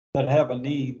that have a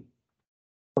need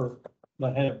for,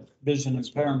 that have vision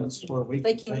impairments where we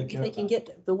they can can, take if care they of can that.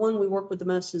 get, the one we work with the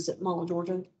most is at Mall of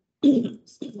Georgia.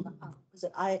 Is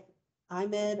it iLab?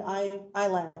 I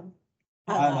love.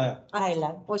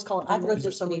 Always call it I've iLab got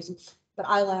for some the- reason, but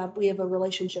iLab, we have a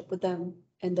relationship with them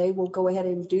and they will go ahead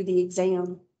and do the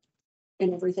exam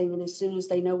and everything. And as soon as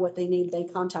they know what they need, they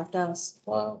contact us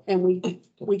Wow. and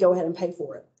we go ahead and pay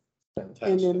for it. And then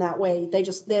Fantastic. that way, they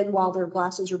just, then while their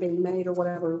glasses are being made or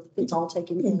whatever, it's all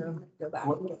taken care of. Go back.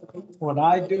 and get the paper. What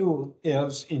I do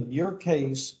is, in your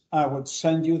case, I would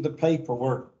send you the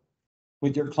paperwork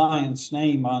with your client's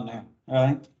name on there,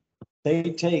 right? They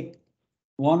take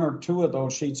 1 or 2 of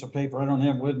those sheets of paper, I don't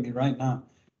have with me right now,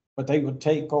 but they would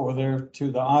take over there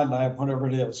to the iLab, whatever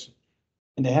it is.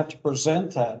 And they have to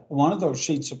present that. One of those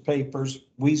sheets of papers,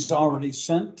 we've already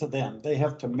sent to them. They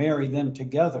have to marry them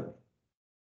together.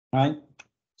 Right?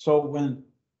 So when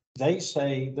they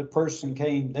say the person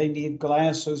came, they need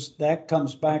glasses, that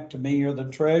comes back to me or the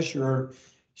treasurer,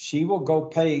 she will go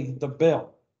pay the bill.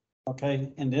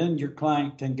 Okay, and then your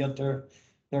client can get their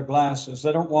glasses.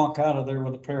 They don't walk out of there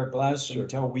with a pair of glasses Sure.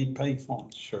 until we pay for them.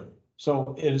 Sure.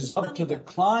 So it is up to the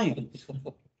client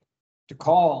to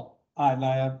call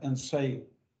iLab and say,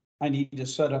 I need to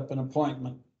set up an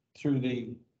appointment through the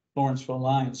Lawrenceville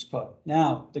Lions Club.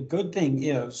 Now, the good thing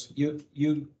is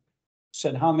you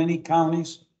said how many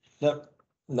counties that,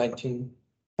 19.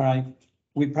 right?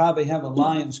 We probably have a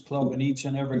Lions Club in each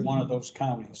and every one of those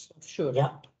counties. Sure. Yeah,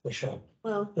 for sure.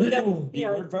 Well, we got, you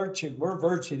We're know,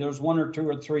 virtually, there's 1 or 2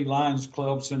 or 3 Lions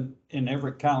Clubs in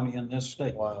every county in this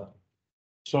state. Wow.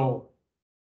 So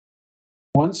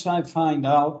once I find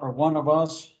out, or one of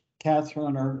us,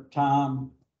 Catherine or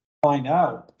Tom, find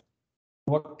out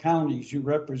what counties you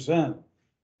represent,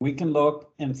 we can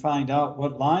look and find out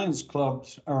what Lions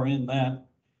clubs are in that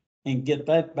and get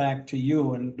that back to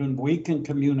you. And then we can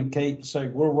communicate and say,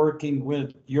 we're working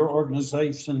with your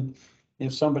organization.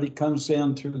 If somebody comes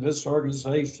in through this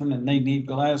organization and they need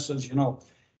glasses, you know,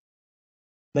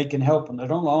 they can help them. They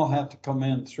don't all have to come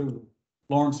in through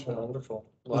Lawrenceville. Wonderful.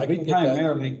 Well, I We can get that.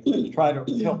 primarily try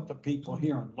to help the people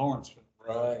here in Lawrenceville.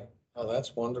 Right. Oh,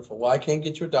 that's wonderful. Well, I can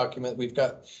get you a document. We've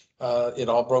got it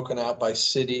all broken out by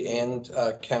city and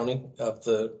county of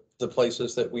the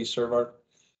places that we serve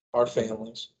our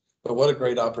families. But what a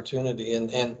great opportunity.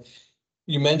 And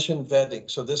you mentioned vetting.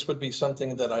 So this would be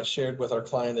something that I shared with our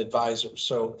client advisors.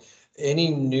 So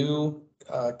any new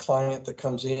client that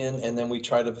comes in and then we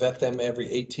try to vet them every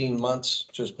 18 months,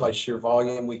 just by sheer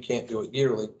volume, we can't do it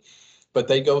yearly. But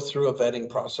they go through a vetting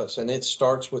process and it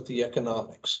starts with the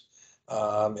economics.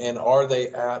 And are they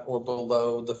at or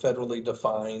below the federally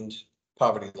defined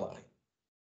poverty line?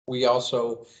 We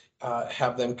also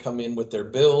have them come in with their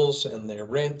bills and their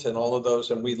rent and all of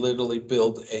those, and we literally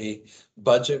build a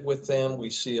budget with them. We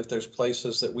see if there's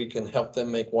places that we can help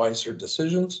them make wiser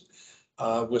decisions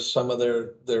with some of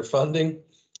their funding.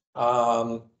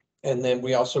 And then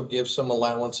we also give some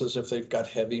allowances if they've got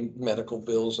heavy medical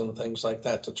bills and things like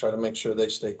that to try to make sure they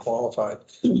stay qualified.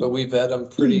 But we vet them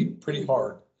pretty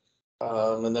hard.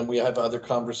 And then we have other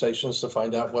conversations to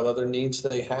find out what other needs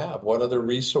they have, what other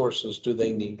resources do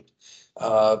they need,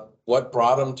 what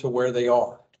brought them to where they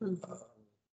are.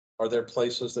 Are there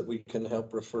places that we can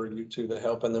help refer you to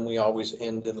help? And then we always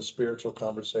end in a spiritual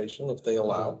conversation if they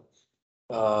allow.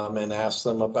 And ask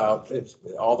them about if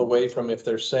all the way from if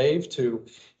they're saved to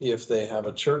if they have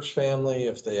a church family,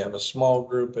 if they have a small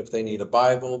group, if they need a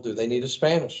Bible, do they need a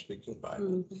Spanish speaking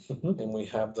Bible? And we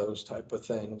have those type of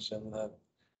things, and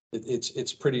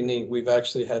it's pretty neat. We've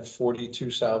actually had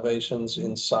 42 salvations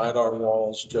inside our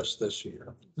walls just this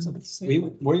year.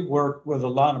 We work with a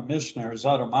lot of missionaries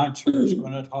out of my church,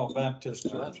 Gwinnett Hall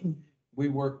Baptist Church. We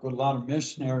work with a lot of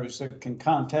missionaries that can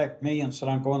contact me and said,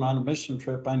 I'm going on a mission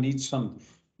trip. I need some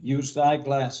used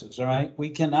eyeglasses, all right? We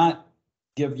cannot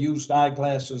give used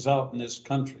eyeglasses out in this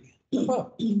country. They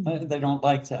don't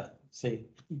like that, see?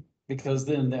 Because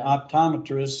then the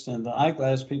optometrists and the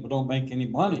eyeglass people don't make any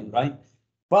money, right?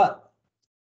 But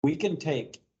we can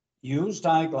take used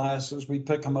eyeglasses, we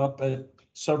pick them up at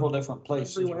several different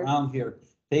places Everywhere. around here.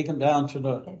 Take them down to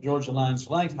the Georgia Lions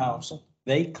Lighthouse.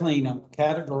 They clean them,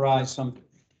 categorize them.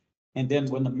 And then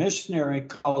when the missionary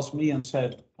calls me and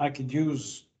said, I could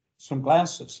use some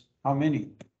glasses, how many?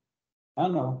 I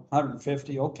don't know,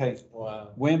 150, okay. Wow.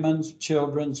 Women's,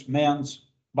 children's, men's,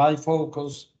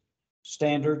 bifocals,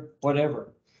 standard,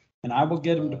 whatever. And I will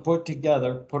get them to put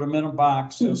together, put them in a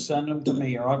box, they'll send them to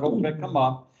me, or I'll go pick them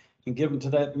up and give them to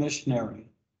that missionary.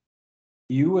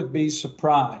 You would be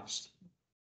surprised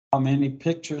how many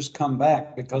pictures come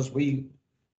back, because we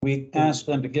ask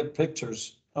them to get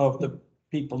pictures of the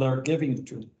people they're giving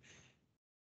to.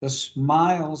 The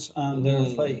smiles on their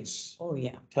face Oh,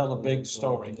 yeah. tell a big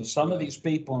story. Some of these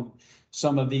people,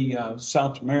 some of the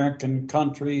South American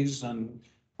countries and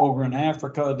over in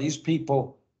Africa, these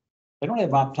people, they don't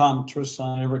have optometrists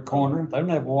on every corner. They don't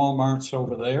have Walmarts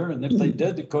over there. And if they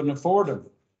did, they couldn't afford them.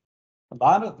 A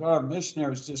lot of our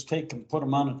missionaries just take them, put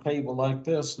them on a table like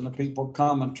this, and the people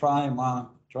come and try them on,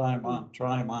 try them on,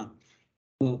 try them on.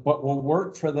 What will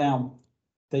work for them,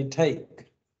 they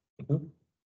take.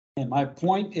 And my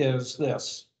point is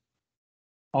this: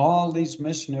 all these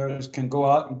missionaries can go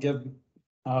out and give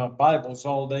Bibles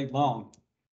all day long,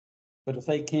 but if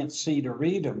they can't see to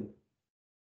read them,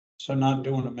 it's not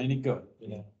doing them any good.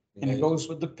 Yeah. And it goes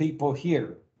with the people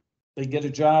here. They get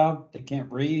a job, they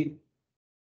can't read,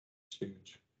 It's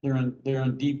huge. they're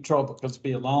in deep trouble, because it'll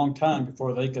be a long time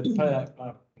before they could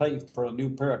pay for a new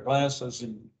pair of glasses.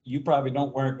 And you probably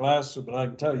don't wear glasses, but I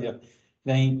can tell you,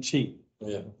 they ain't cheap.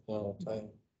 Yeah. Well, thank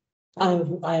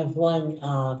you. I have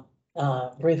one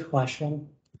brief question.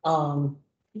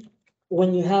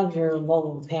 When you have your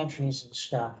mobile pantries and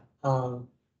stuff, do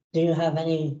you have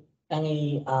any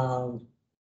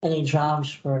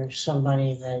jobs for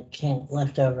somebody that can't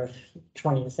lift over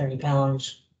 20 to 30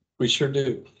 pounds? We sure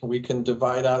do. We can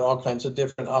divide out all kinds of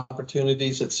different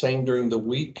opportunities. It's same during the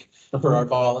week for our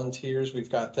volunteers. We've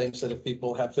got things that if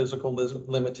people have physical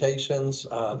limitations,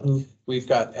 we've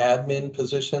got admin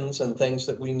positions and things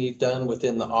that we need done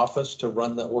within the office to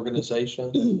run the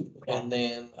organization. And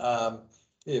then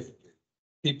if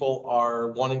people are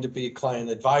wanting to be client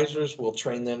advisors, we'll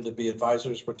train them to be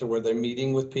advisors to where they're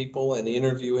meeting with people and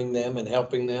interviewing them and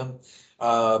helping them.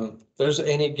 There's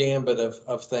any gambit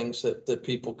of things that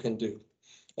people can do.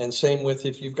 And same with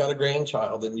if you've got a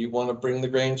grandchild and you want to bring the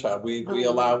grandchild, we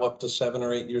allow up to 7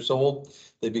 or 8 years old.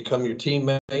 They become your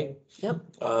teammate. Yep.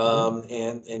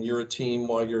 And you're a team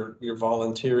while you're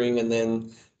volunteering, and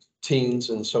then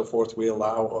teens and so forth, we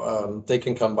allow, they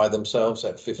can come by themselves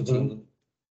at 15.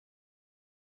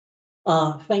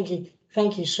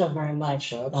 Thank you so very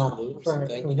much Absolutely. for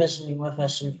Thank you. visiting with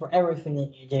us and for everything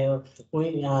that you do.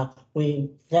 We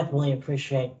definitely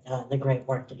appreciate the great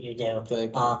work that you do.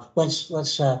 Thank you. Let's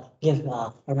give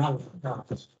a round of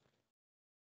applause.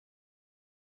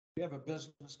 You have a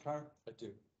business card? I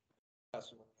do.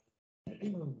 Pass it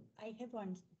I have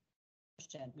one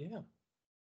question. on. Yeah.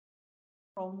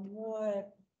 From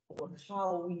what or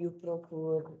how you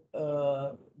procure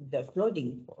the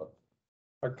clothing for?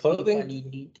 Our clothing Anybody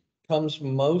need? comes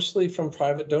mostly from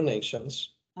private donations.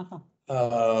 Uh-huh. I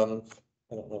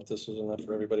don't know if this is enough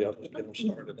for everybody else to get them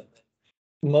started.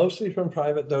 Mostly from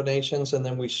private donations, and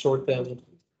then we sort them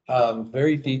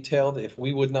very detailed. If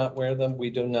we would not wear them, we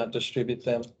do not distribute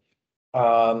them.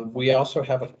 We also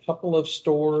have a couple of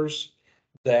stores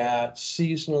that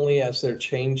seasonally, as they're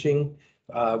changing,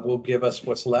 will give us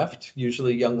what's left,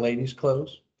 usually young ladies'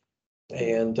 clothes.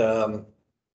 And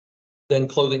then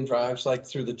clothing drives like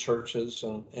through the churches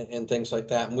and things like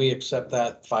that. And we accept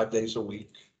that 5 days a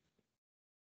week.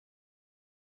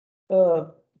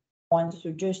 One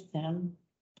suggestion.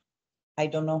 I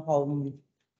don't know how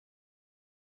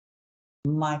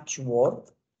much work.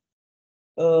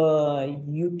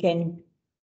 You can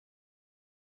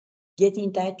get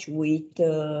in touch with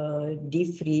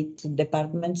different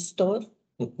department store.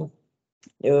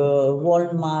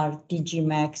 Walmart, TG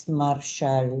Maxx,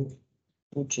 Marshall,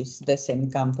 which is the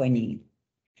same company,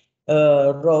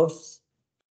 Ross.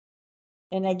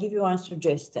 And I give you one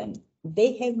suggestion.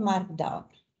 They have markdown.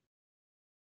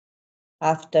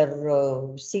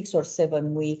 After 6 or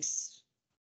 7 weeks,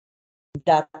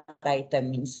 that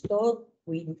item in store,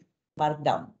 we mark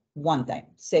down 1 time,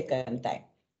 2nd time,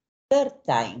 3rd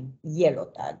time, yellow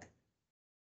tag.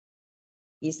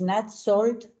 Is not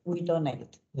sold, we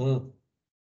donate. Mm.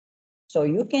 So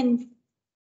you can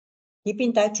keep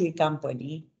in touch with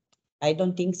company. I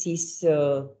don't think she's,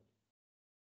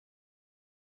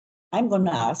 I'm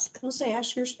gonna ask. I'll say,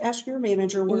 ask your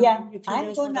manager. where- Yeah, if he I'm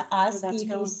knows where gonna that- where ask that's if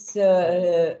going. it's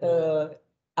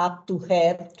up to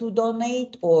her to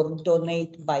donate or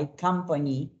donate by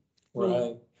company.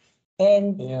 Right,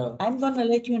 And yeah. I'm gonna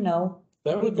let you know,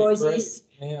 That would be because great. it's,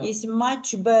 Yeah. it's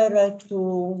much better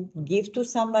to give to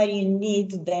somebody in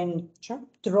need than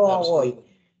throw away. Absolutely.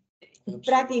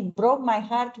 Practically broke my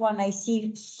heart when I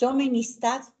see so many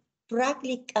stuff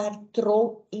practically are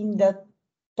thrown in the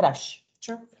trash.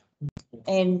 Sure.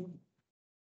 And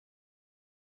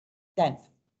then,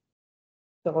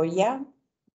 so yeah,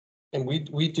 And we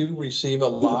do receive a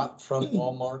lot from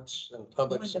Walmarts and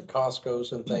Publix and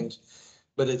Costco's and things,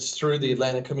 but it's through the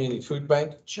Atlanta Community Food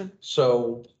Bank. Sure.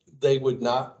 So they would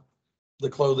not, the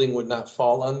clothing would not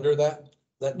fall under that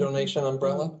donation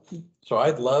umbrella. So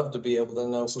I'd love to be able to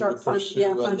know who Start to fund- yeah,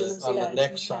 pursue on funding the, those, on the yeah.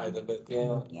 next side of it,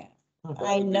 yeah. yeah. That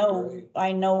I would be know, great.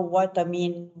 I know what I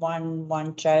mean,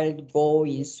 one child go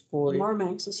in school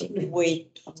Marmax is. with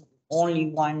only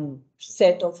one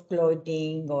set of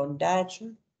clothing or that.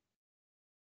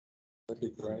 That'd be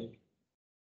great.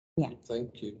 Yeah.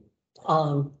 Thank you.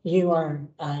 You are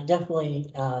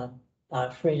definitely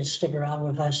free to stick around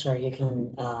with us, or you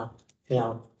can, you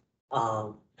know,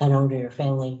 head over to your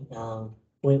family.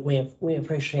 We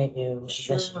appreciate you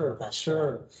visiting with us.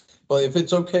 Sure. Well, if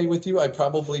it's okay with you, I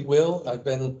probably will. I've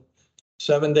been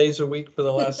 7 days a week for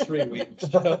the last 3 weeks.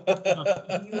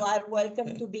 You are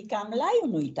welcome to become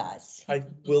lion with us. I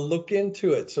will look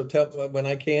into it. So when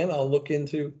I can, I'll look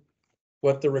into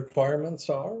what the requirements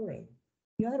are and.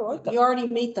 You are welcome. You already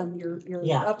meet them. You're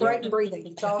Yeah. upright and breathing.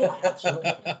 It's all.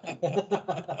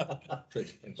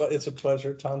 But it's a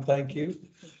pleasure, Tom. Thank you.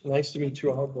 Nice to meet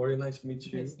you all. Gloria, nice to meet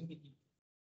you.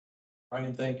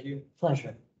 Ryan, thank you.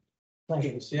 Pleasure.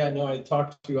 Pleasure. See, I know I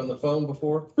talked to you on the phone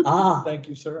before. Ah, Thank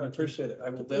you, sir. I appreciate it. I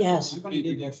will Yes. definitely.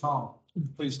 Give you a call.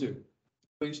 Please do.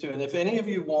 Please do. And if any of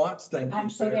you want, thank you. I'm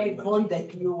sorry I very much.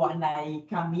 avoided you when I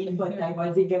come in, but I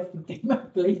was eager to take my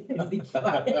place.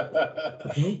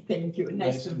 Thank you.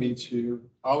 Nice to meet you.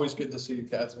 Always good to see you,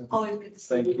 Catherine. Always good to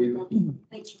see Thank you. you.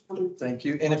 Thanks for coming. Thank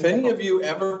you. And if any of you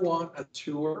ever want a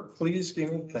tour, please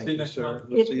give me, thank See you you, next sir. month.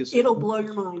 We'll see you soon. It'll blow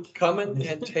your mind. Come in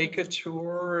and take a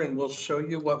tour and we'll show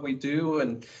you what we do.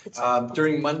 And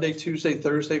during Monday, Tuesday,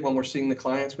 Thursday, when we're seeing the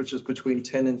clients, which is between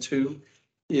 10 and 2,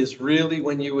 is really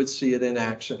when you would see it in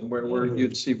action, where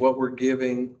you'd see what we're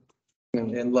giving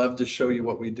and love to show you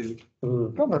what we do.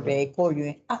 Probably I call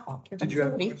you. Did you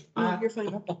have? You're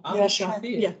fine. I'll Yeah, see it.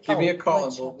 Yeah. Give me a call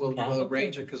and Oh, we'll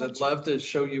arrange it because I'd love to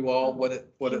show you all what it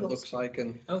looks like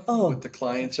and Oh, with the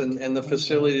clients and the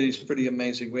facility is pretty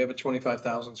amazing. We have a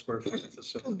 25,000 square foot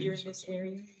facility. you're in this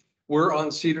area? We're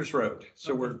on Cedars Road,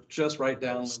 so we're just right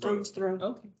down the road, Stone's throw.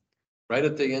 Okay. right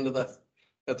at the end of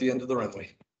the runway.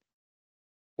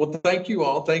 Well, thank you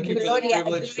all. Thank you for the Gloria,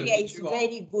 privilege to Gloria meet is you all.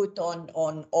 very good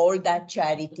on all that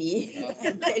charity.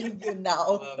 I'm telling you now.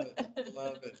 Love it,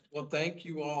 love it. Well, thank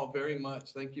you all very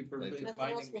much. Thank you for Nothing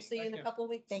inviting else. me. We'll see you in a couple of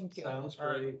weeks. Thank you. Sounds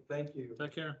great. Thank you.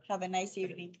 Take care. Have a nice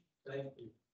evening. Thank you.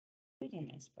 Very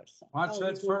nice person. Watch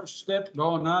that first step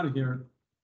going out of here.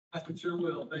 I sure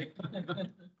will. Thank you.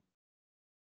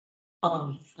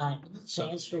 to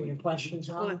answer your questions,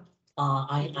 Tom,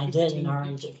 I did and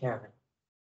already took care of it.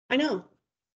 I know.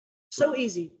 So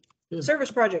easy.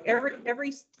 Service project,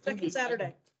 every second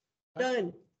Saturday.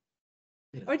 Done.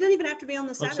 Oh, it doesn't even have to be on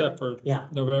the Except Saturday. for Yeah.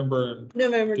 November and.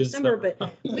 November, December,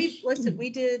 December.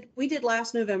 but we did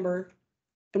last November.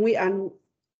 And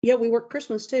Yeah, we work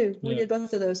Christmas too. We Yeah. did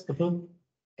both of those. Mhm.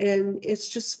 And it's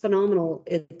just phenomenal.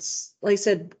 It's, like I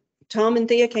said, Tom and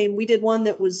Thea came, we did one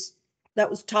that was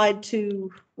tied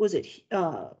to, was it,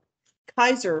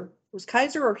 Kaiser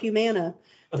or Humana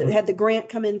that had the grant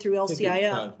come in through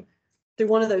LCIF, through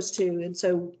one of those two. And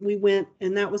so we went,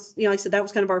 and that was, like I said, that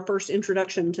was kind of our first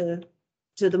introduction to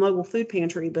the mobile food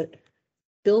pantry, but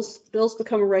Bill's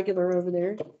become a regular over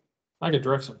there. I could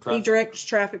direct some He traffic. directs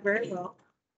traffic very well,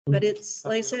 but it's,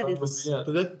 like I said, it's, Yeah.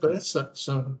 But that's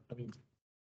some, I mean,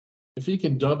 if he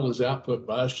can double his output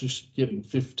by us just getting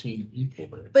 15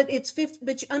 people there. but it's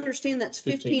but you understand that's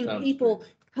 15 15 times people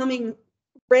coming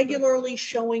regularly,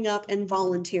 showing up and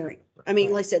volunteering. I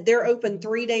mean, like I said, they're open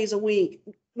 3 days a week,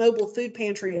 mobile food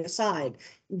pantry aside.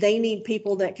 They need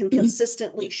people that can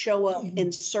consistently show up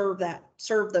and serve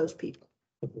those people.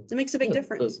 It makes a big Yeah,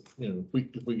 difference. but, you know,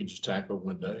 if we could just tackle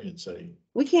one day and say,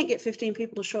 We can't get 15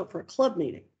 people to show up for a club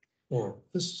meeting. Yeah.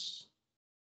 this.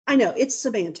 I know it's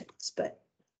semantics, but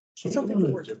something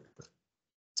to work. All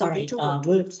Something right, to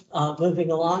work.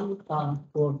 moving along,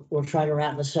 we'll try to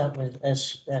wrap this up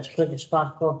as quick as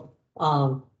possible.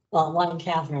 Line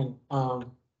Catherine,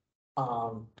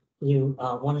 you,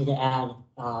 wanted to add,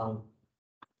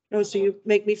 Oh, so you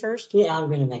make me first? yeah, I'm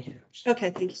gonna make it first.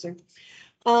 Okay, thank you, sir.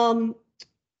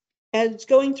 As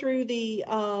going through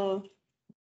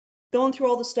going through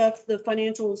all the stuff, the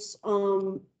financials,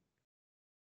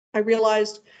 I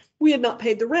realized we had not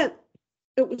paid the rent.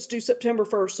 It was due September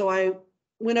 1st, so I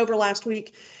went over last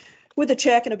week with a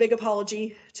check and a big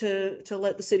apology to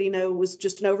let the city know it was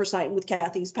just an oversight, and with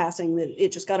Kathy's passing that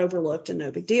it just got overlooked and no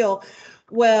big deal.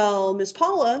 Well, Miss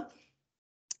Paula,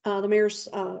 the mayor's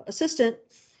assistant,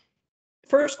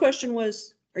 first question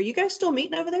was, "Are you guys still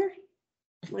meeting over there?"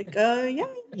 I'm like, yeah,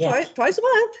 Yeah. twice a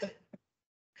month.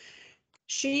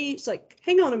 She's like,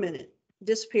 hang on a minute,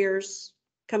 disappears,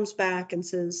 comes back and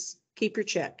says, keep your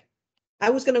check.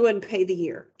 I was going to go ahead and pay the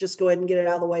year, just go ahead and get it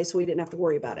out of the way so we didn't have to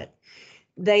worry about it.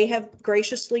 They have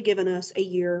graciously given us a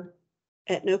year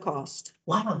at no cost.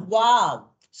 Wow, Wow.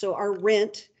 So our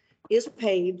rent is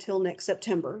paid till next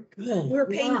September. good. We're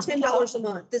paying Yeah. $10 a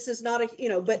month. This is not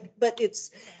but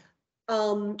it's,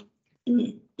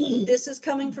 this is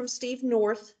coming from Steve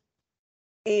North.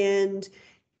 And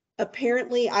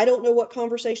apparently, I don't know what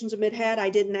conversations Amit had. I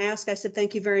didn't ask. I said,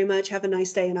 thank you very much. Have a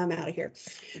nice day. And I'm out of here.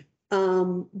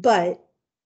 But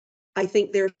I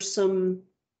think there's I'm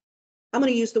going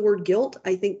to use the word guilt.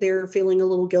 I think they're feeling a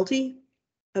little guilty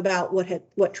about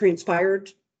what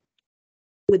transpired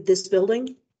with this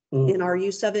building and our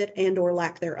use of it and or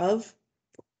lack thereof.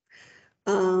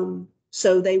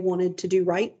 So they wanted to do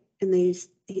right. And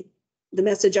the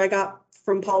message I got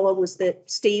from Paula was that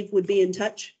Steve would be in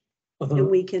touch and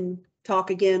we can talk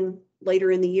again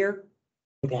later in the year.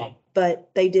 Okay, But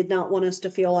they did not want us to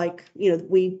feel like,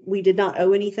 we did not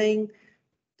owe anything,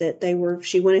 that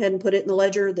she went ahead and put it in the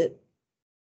ledger that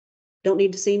don't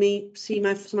need to see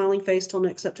my smiling face till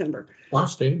next September.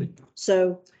 Outstanding.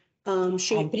 So, I'm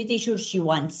pretty sure she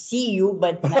wants to see you,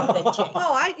 but not the check.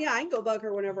 oh, I can go bug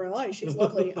her whenever I like. She's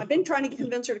lovely. I've been trying to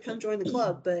convince her to come join the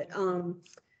club, but,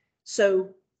 so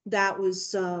that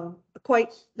was,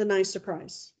 quite the nice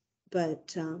surprise,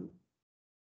 but,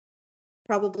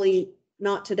 probably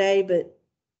not today, but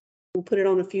we'll put it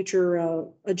on a future,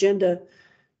 agenda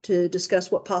to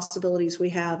discuss what possibilities we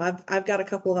have. I've got a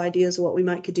couple of ideas of what we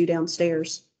might could do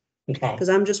downstairs, okay. because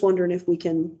I'm just wondering if we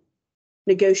can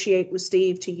negotiate with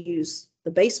Steve to use the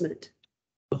basement.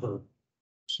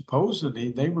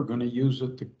 Supposedly, they were gonna use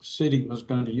it, the city was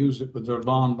gonna use it with their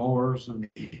lawnmowers and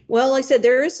Well, like I said,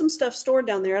 there is some stuff stored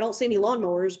down there. I don't see any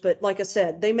lawnmowers, but like I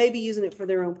said, they may be using it for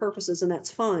their own purposes and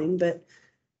that's fine, but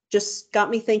just got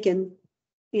me thinking,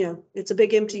 it's a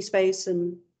big empty space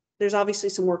and there's obviously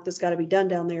some work that's got to be done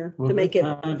down there to make it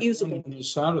usable.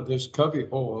 It's out of this cubby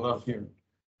hole up here.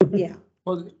 Yeah.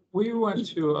 Well, we went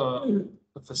to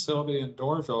a facility in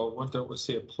Dorville, went to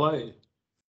see a play.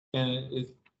 And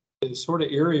it's sort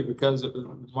of eerie because it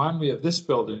reminded me of this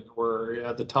building where you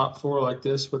had the top floor like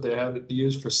this, what they had it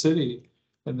used for city.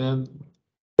 And then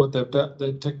what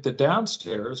they took the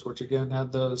downstairs, which again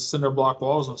had the cinder block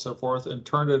walls and so forth, and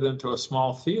turned it into a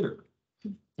small theater.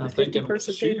 And I'm thinking,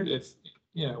 50-person shoot, theater. if,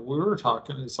 we were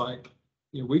talking, it's like,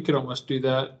 we could almost do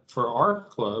that for our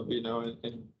club,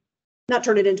 and Not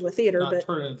turn it into a theater, not but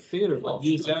turn it into theater, but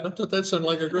use I that thought that sounded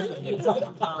like a great idea.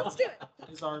 let's do it.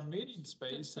 as our meeting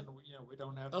space, and we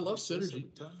don't have. I love synergy.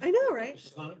 I know, right?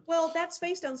 Well, that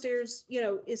space downstairs,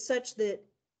 is such that,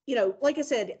 like I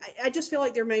said, I just feel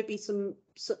like there might be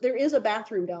there is a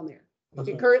bathroom down there.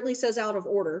 It currently says out of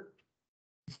order.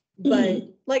 But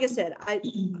like I said,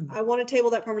 I want to table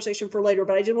that conversation for later,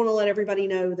 but I did want to let everybody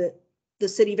know that, the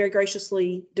city very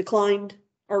graciously declined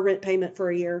our rent payment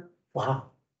for a year. Wow.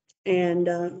 And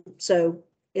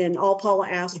and all Paula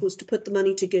asked was to put the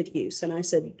money to good use. And I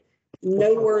said,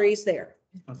 no worries there.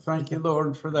 Well, thank you,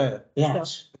 Lord, for that.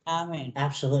 Yes, Amen.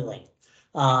 absolutely.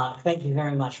 Thank you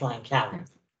very much, Lancaster.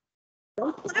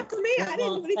 Don't clap for me. I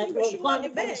didn't do anything but show up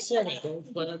and beg.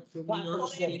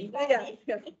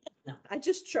 Yeah. I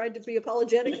just tried to be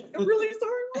apologetic. I'm really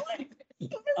sorry.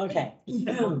 Okay.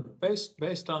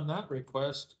 Based on that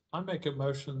request, I make a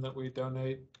motion that we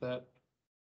donate that,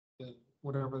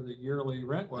 whatever the yearly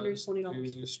rent was to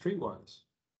 $120. Streetwise.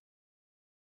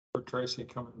 For Tracy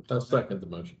coming. I second the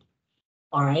motion.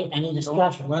 All right, any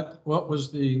discussion? What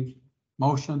was the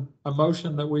motion? A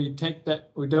motion that we take that,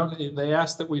 we don't, they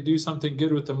asked that we do something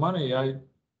good with the money. I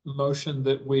motion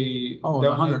that we Oh, the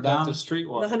donate that to $100?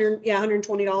 Streetwise.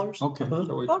 $120. Okay.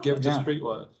 So we give to Yeah.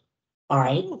 Streetwise. All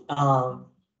right,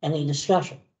 any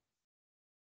discussion?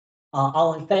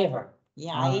 All in favor?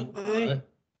 Yeah,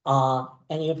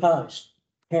 Any opposed?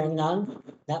 Hearing none,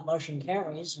 that motion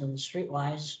carries and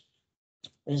Streetwise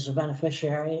is a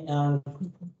beneficiary of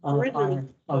Rent money.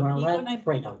 our rent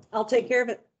freedom. I'll take care of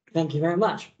it. Thank you very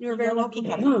much. You're very welcome.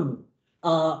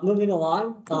 Moving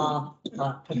along,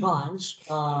 pecans,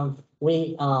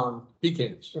 we,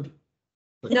 Pecans.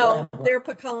 No, they're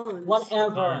pecans.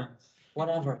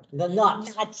 whatever, the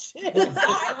nuts. that's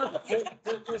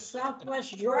The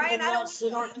Southwest Georgia Brian, I don't- nuts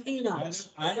that aren't peanuts.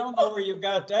 I don't know where you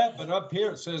got that, but up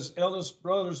here it says Ellis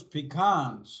Brothers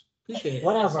Pecans.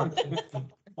 Whatever.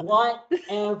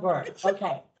 Whatever.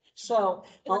 Okay, so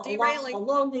We're derailing.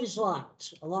 along these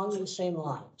same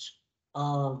lines,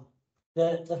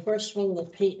 the first thing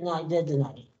that Pete and I did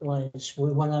tonight was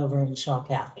we went over and saw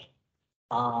Kathy.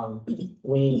 Time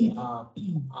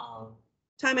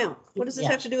out. What does this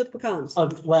have to do with pecans?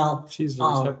 Well, She's the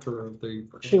receptor of the.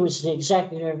 she was the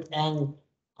executive and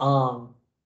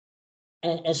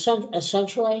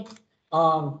essentially,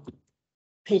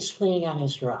 Pete's cleaning out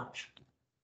his garage.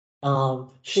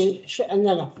 She's in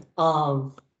a,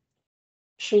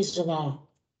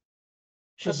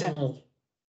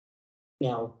 you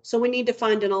know, So we need to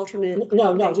find an alternate.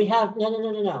 no, we have,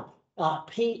 no.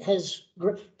 Pete has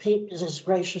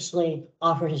graciously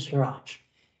offered his garage.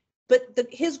 But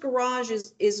his garage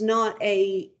is not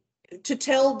to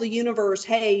tell the universe,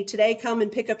 hey, today come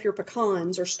and pick up your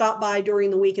pecans or stop by during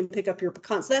the week and pick up your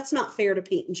pecans. That's not fair to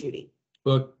Pete and Judy.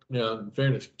 But, yeah, in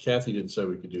fairness, Kathy didn't say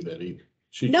we could do that either.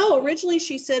 No, originally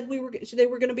she said they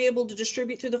were going to be able to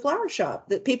distribute through the flower shop,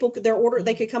 that people could,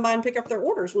 they could come by and pick up their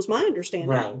orders, was my understanding.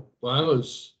 Right. Well, I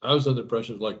was under the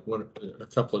impression like a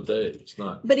couple of days,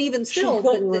 not. But even She still,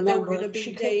 couldn't that there were going to remember, be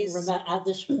she couldn't days. remember, at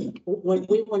this, when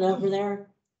we went over there,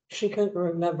 she couldn't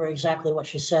remember exactly what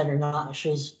she said or not.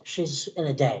 She's in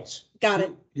a daze. Got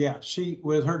it. Yeah,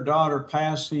 with her daughter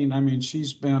passing, I mean,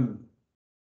 she's been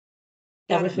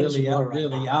Everything's really, blurred right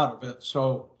really now. out of it.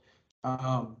 So,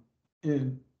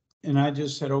 and I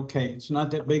just said, okay, it's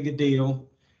not that big a deal.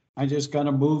 I just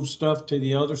gotta move stuff to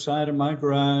the other side of my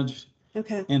garage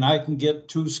Okay. and I can get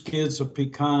 2 skids of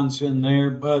pecans in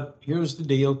there. But here's the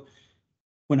deal.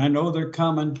 When I know they're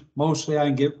coming, mostly I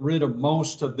can get rid of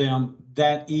most of them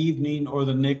that evening or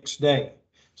the next day.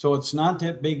 So it's not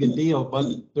that big a deal, but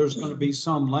there's gonna be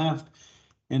some left.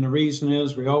 And the reason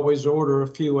is we always order a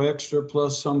few extra,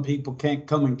 plus some people can't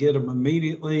come and get them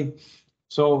immediately.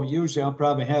 So usually I'll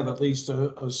probably have at least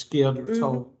a skid or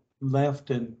so left,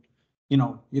 and,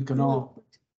 you can all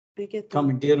I get come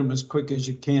that. and get them as quick as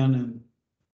you can, and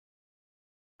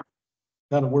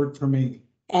that'll work for me.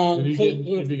 And Have Pete,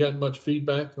 you gotten much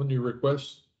feedback on your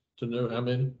requests to know how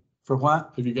many? For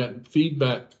what? Have you gotten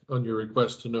feedback on your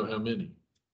request to know how many?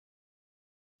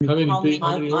 How many? How many?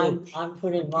 How many orders? I'm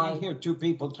putting I my, hear 2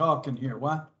 people talking here.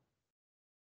 What?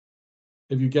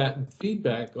 Have you gotten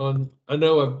feedback on, I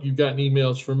know you've gotten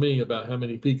emails from me about how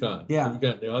many pecans. Yeah. Have you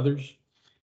gotten the others?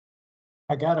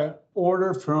 I got an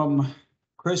order from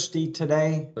Christy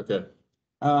today. Okay.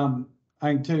 I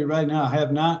can tell you right now, I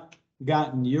have not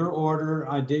gotten your order.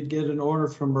 I did get an order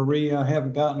from Maria. I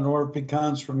haven't gotten an order of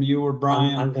pecans from you or I'm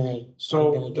Brian. gonna.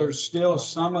 So there's still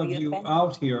some of you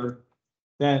out here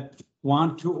that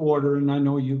want to order, and I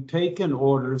know you've taken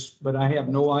orders, but I have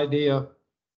no idea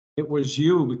it was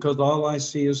you, because all I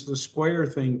see is the square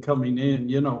thing coming in,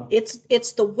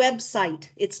 It's the website.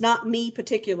 It's not me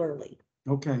particularly.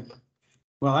 Okay.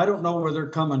 Well, I don't know where they're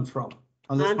coming from.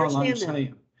 That's all I'm understand that.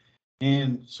 saying.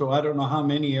 And so I don't know how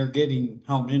many are getting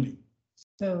how many.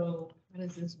 So how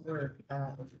does this work?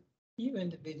 Few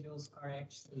individuals are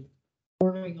actually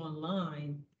ordering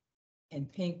online And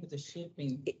paying for the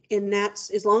shipping. And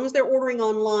that's, as long as they're ordering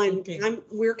online, Okay.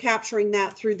 we're capturing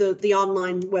that through the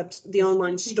online the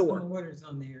online See some store. Orders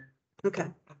on there. Okay.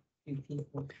 A few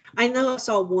people. I know I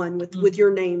saw one with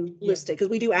your name Yeah. listed, because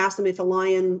we do ask them if a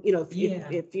lion, you know, Yeah.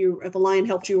 if a lion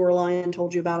helped you or a lion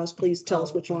told you about us, please tell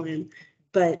us Oh, which okay. lion.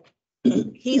 But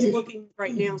he's looking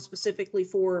right now specifically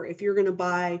for if you're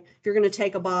gonna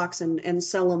take a box and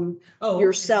sell them Oh, okay,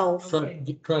 yourself. okay.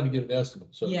 Trying to get an estimate,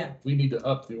 so Yeah. if we need to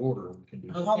up the order, we can do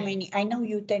that. How Okay. many? I know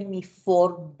you tell me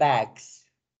 4 bags.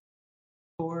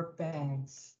 4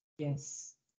 bags. Yes,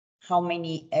 How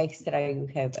many extra you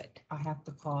have it? I have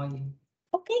to call you.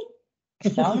 Okay,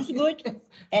 sounds good.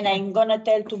 And I'm gonna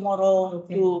tell tomorrow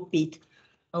to Pete.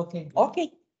 Okay.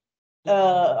 Okay.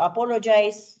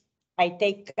 Apologize. I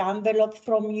take envelope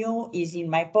from you, is in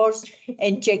my purse,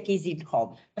 and check is in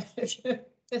home.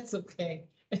 That's okay.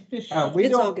 We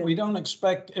It's all good. we don't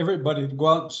expect everybody to go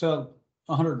out and sell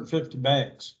 150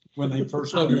 bags when they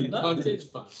first come in. Hundred's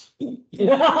fine.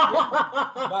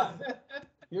 But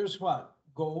here's what,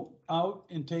 go out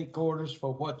and take orders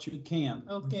for what you can.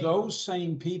 Okay. Those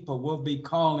same people will be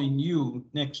calling you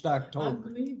next I October.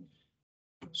 believe.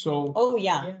 So Oh,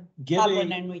 yeah, Yeah, get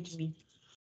happen a, and with me.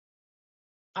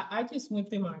 I just went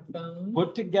through my phone.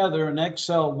 put together an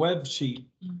Excel web sheet,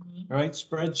 Mhm. right,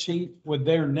 spreadsheet with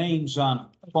their names on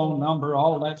it, phone number,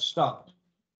 all that stuff.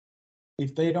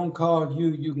 If they don't call you,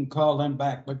 you can call them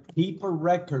back, but keep a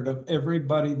record of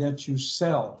everybody that you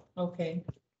sell, Okay,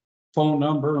 phone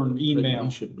number and email.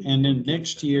 And then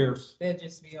next year, they'll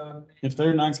just be automatic. if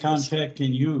they're not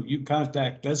contacting you, you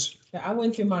contact us. I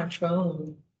went through my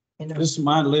phone and I This is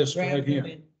my list right grabbed them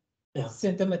here. and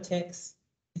sent them a text.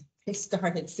 They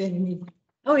started sending me,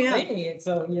 Oh, yeah. saying it,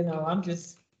 so, I'm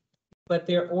just, but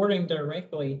they're ordering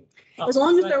directly. As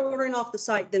long as they're ordering off the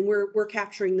site, then we're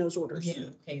capturing those orders. Yeah,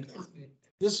 okay, that's good.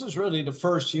 This is really the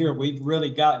first year we've really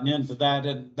gotten into that,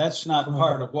 and that's not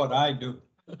part of what I do.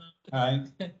 Right?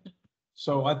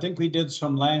 So I think we did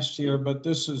some last year, but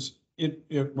this is,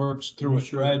 it works through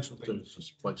it gradually.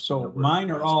 So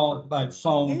mine are all by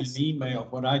phone and Yes. email,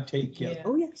 what I take in. Yeah,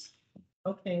 Oh, yes.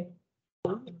 okay.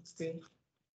 That's good.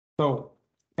 So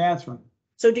Catherine,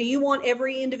 So do you want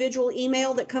every individual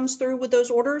email that comes through with those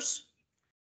orders?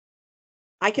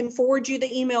 I can forward you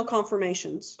the email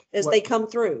confirmations as they come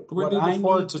through. We What need I to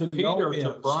forward need to to Peter know or to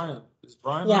is- Brian. Is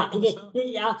Brian? Yeah, on this now?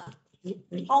 yeah.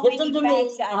 How Get them many to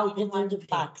bags me, are I'll in give them one to Pete.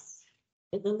 box?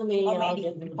 Get them to me, How and I'll many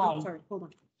give them to pounds? Pete. Sorry, hold on.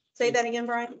 Say that again,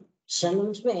 Brian. Send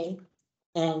them to me,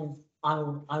 and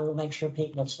I will make sure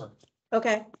Pete gets them.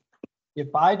 Okay.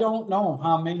 if I don't know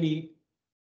how many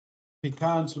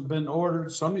pecans have been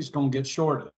ordered, somebody's gonna get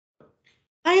shorted.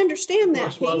 I understand that,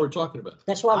 That's why Pete. we're talking about.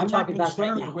 That's what I'm we're not talking about right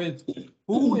concerned now. with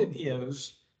who it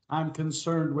is. I'm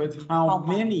concerned with how How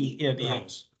many it Right.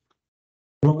 is.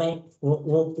 We'll make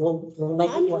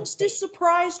I'm it work. just as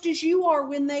surprised as you are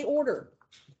when they order.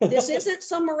 This isn't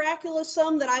some miraculous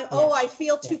sum that I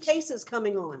feel 2 Yes. cases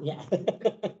coming on. Yeah.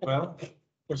 Well,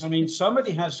 I mean,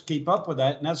 somebody has to keep up with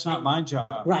that, and that's not my job.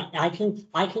 Right, I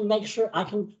can make sure,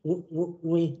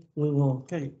 we will,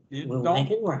 Okay, you we'll make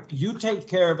don't, it work. you take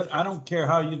care of it. I don't care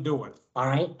how you do it. All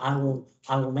right, I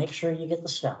will make sure you get the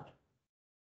stuff.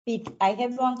 Pete, I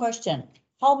have one question.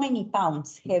 How many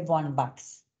pounds have one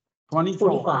box? 24,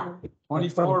 45.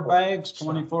 24 bags,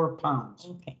 24 pounds.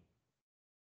 Okay,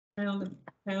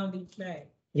 Pound each bag.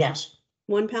 Yes,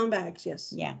 1 pound bags,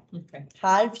 yes. yeah, Okay.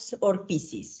 halves or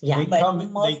pieces? yeah. They But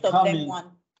come- most they of come them in-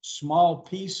 want, Small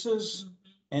pieces,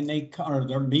 and or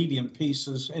they're medium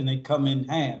pieces, and they come in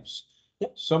halves.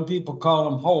 Some people call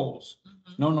them wholes.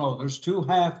 No, there's two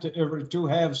halves to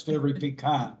every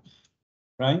pecan,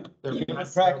 right? They're You ever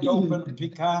mammoth- cracked open a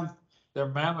pecan? They're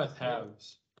mammoth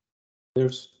halves.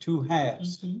 There's 2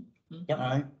 halves, Mhm. Yep.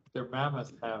 right? They're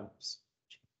mammoth halves.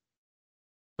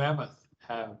 Mammoth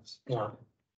halves. Yeah.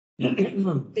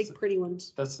 Big pretty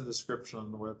ones. That's the description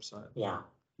on the website. Yeah.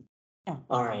 Yeah.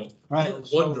 All right, Right,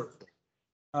 so, Wonderful.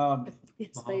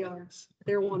 Yes, they are.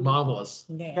 They're wonderful. Marvelous.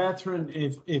 yeah, Catherine,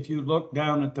 if you look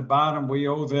down at the bottom, we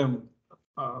owe them,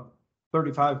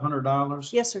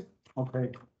 $3,500. Yes, sir.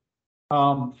 Okay.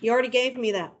 You already gave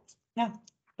me that.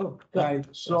 oh, good. Right, That's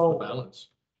the so. balance.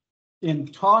 In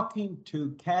talking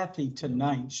to Kathy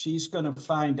tonight, she's gonna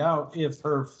find out if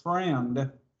her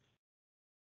friend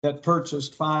that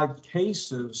purchased 5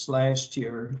 cases last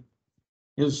year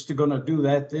is gonna do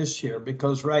that this year,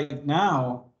 because right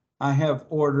now I have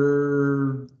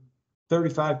ordered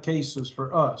 35 cases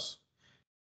for us.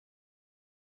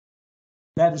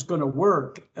 That is gonna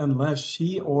work unless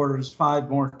she orders 5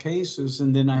 more cases,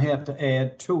 and then I have to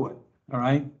add to it, all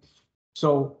right?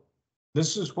 So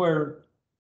this is where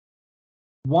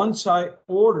once I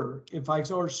order, if I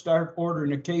sort of start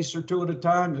ordering a case or two at a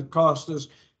time, it costs us,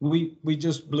 we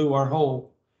just blew our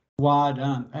whole wad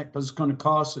on that, because it's gonna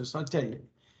cost us, I tell you.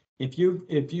 If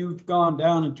you've gone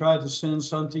down and tried to send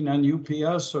something on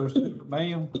UPS or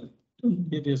mail,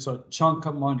 it is a chunk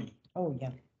of money. Oh,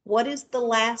 yeah. What is the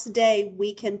last day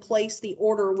we can place the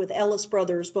order with Ellis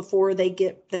Brothers before they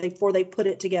put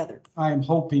it together? I am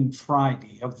hoping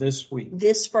Friday of this week.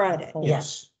 This Friday.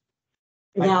 Yes.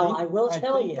 Now, think- I will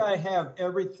tell think you, I have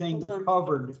everything Hold on.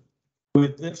 covered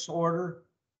with this order,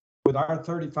 with our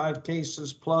 35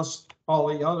 cases plus all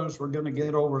the others. We're gonna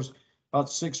get over about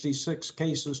 66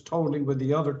 cases totally with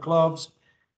the other clubs.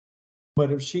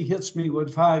 But if she hits me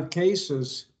with 5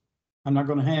 cases, I'm not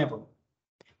gonna have them.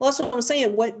 Well, that's what I'm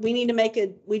saying. What we need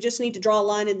to we just need to draw a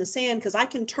line in the sand, because I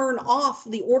can turn off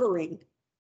the ordering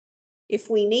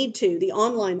if we need to, the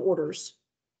online orders.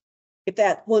 If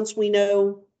that, once we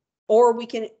know, or we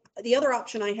can, the other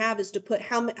option I have is to put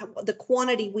the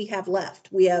quantity we have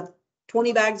left. We have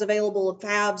 20 bags available of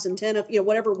halves and 10 of,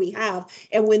 whatever we have.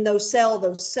 And when those sell,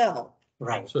 those sell.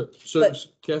 right, So But-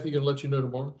 Kathy gonna let you know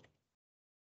tomorrow?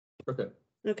 Okay,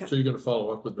 Okay. so you're gonna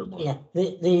follow up with her tomorrow? yeah.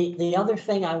 The other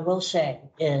thing I will say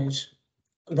is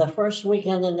the first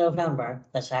weekend in November,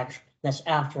 that's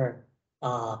after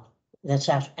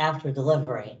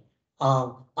delivery.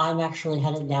 I'm actually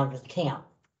headed down to the camp.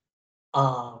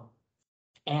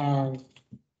 And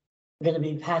I'm gonna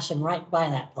be passing right by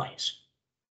that place.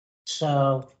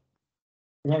 So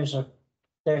there's a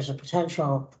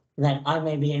potential that I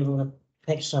may be able to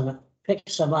pick some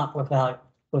up without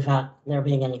there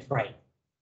being any freight.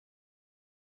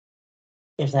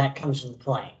 If that comes into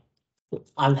play.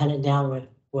 I'm headed down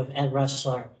with Ed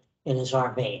Ressler in his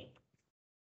RV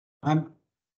and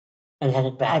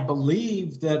headed I back.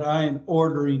 believe that I'm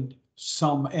ordering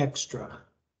some extra,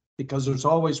 because there's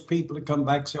always people that come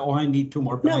back and say, oh, I need 2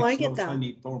 more bags. No, I get Those, that. I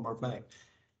need 4 more bags.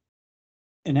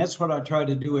 And that's what I try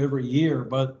to do every year,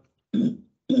 but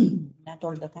Not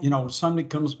all the time. somebody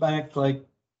comes back like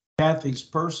Kathy's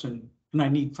person and I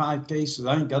need 5 cases.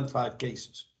 I ain't got 5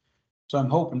 cases. So I'm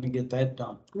hoping to get that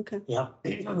done. Okay. Yeah.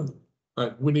 All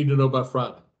right, we need to know by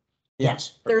Friday.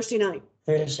 Yes, Thursday night.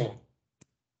 Thursday.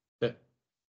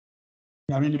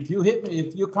 I mean, if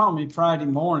you call me Friday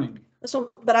morning,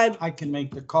 So, but I can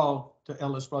make the call to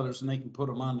Ellis Brothers and they can put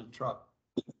them on the truck.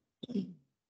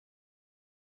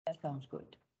 That sounds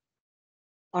good.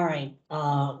 All right,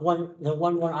 the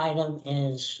one more item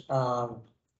is,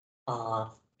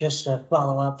 just to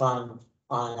follow up on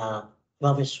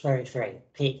Bubba's Ferry 3,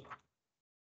 Pete.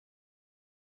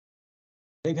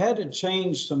 They've had to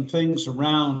change some things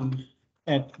around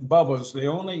at Bubba's. The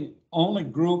only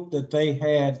group that they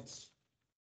had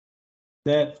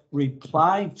that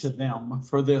replied to them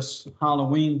for this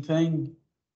Halloween thing,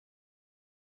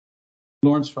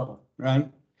 Lawrenceville, right?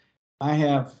 I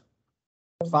have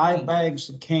 5 bags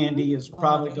of candy. Is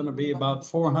probably gonna be about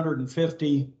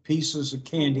 450 pieces of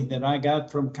candy that I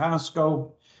got from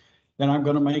Costco that I'm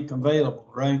gonna make available,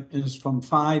 right? Is from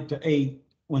 5 to 8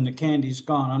 when the candy's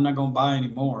gone. I'm not gonna buy any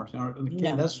more. No.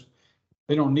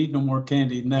 They don't need no more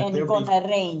candy than that. And They'll it's be gonna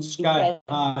rain. sky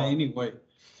high because- anyway,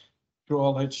 through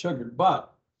all that sugar,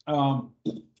 but,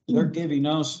 they're giving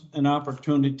us an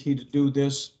opportunity to do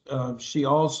this. She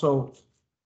also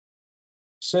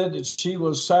said that she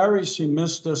was sorry she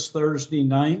missed us Thursday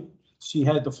night. She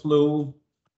had the flu,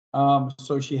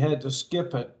 so she had to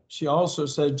skip it. She also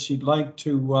said she'd like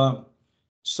to,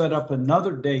 set up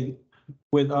another date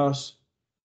with us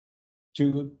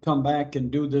to come back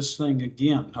and do this thing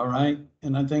again, all right?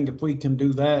 And I think if we can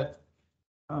do that,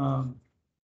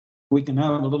 we can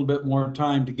have a little bit more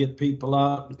time to get people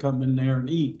out and come in there and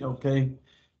eat, okay?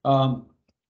 The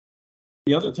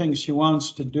other thing she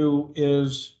wants to do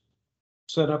is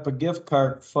set up a gift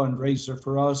card fundraiser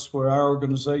for us where our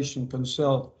organization can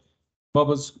sell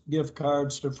Bubba's gift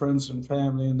cards to friends and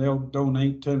family, and they'll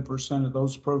donate 10% of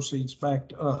those proceeds back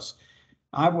to us.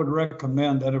 I would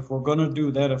recommend that if we're gonna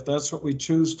do that, if that's what we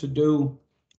choose to do,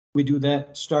 we do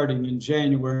that starting in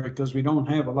January, because we don't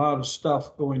have a lot of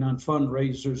stuff going on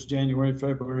fundraisers, January,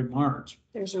 February, March.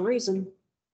 There's a reason.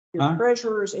 Your Huh?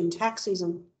 treasurer's in tax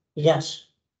season. Yes.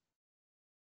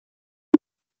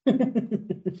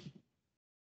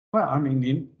 Well, I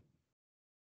mean,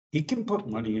 he can put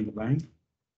money in the bank.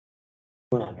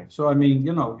 Whatever. So I mean,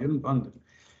 give him funding.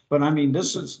 But I mean,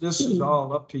 this is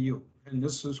all up to you. And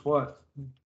this is what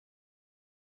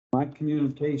my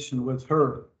communication with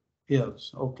her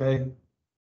is, okay?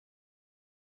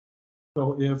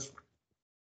 So if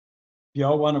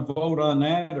y'all want to vote on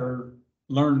that or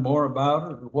learn more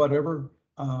about it or whatever,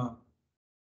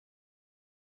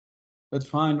 that's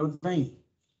fine with me.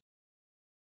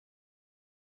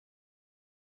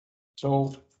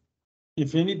 So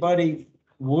if anybody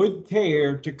would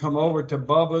care to come over to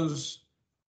Bubba's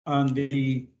on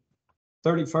the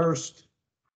 31st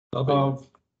of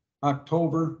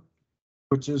October,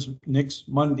 which is next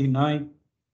Monday night,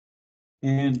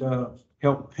 and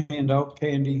help hand out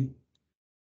candy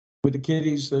with the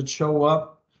kiddies that show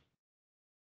up,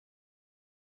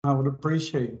 I would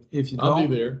appreciate it. If you I'll be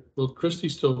don't, there. Well,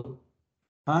 Christie's still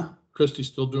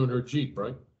doing her Jeep,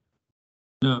 right?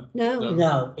 No. No,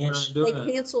 No, it's, they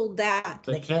canceled that.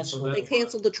 they canceled They it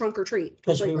canceled the trunk or treat.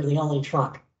 because we were the only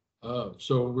truck. Oh,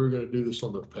 so we're gonna do this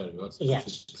on the patio. That's-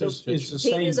 Yes. it's the He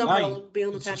same and his umbrella night. will be on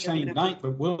the It's the patio. same night,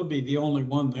 but we'll be the only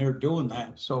one there doing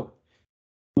that, so.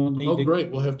 we'll need Oh, to-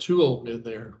 great. We'll have two old men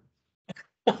there.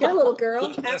 Here, little girl,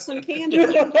 have some candy.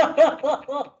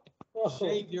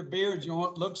 Shave your beard, you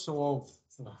won't look so old.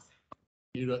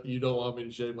 You don't want me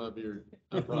to shave my beard,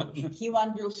 I promise. He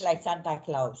won't look like Santa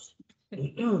Claus.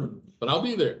 But I'll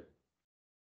be there.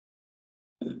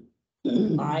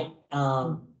 All right,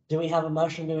 do we have a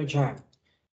motion to adjourn?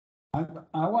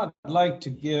 I would like to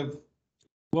give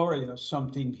Gloria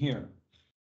something here.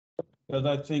 Because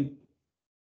I think,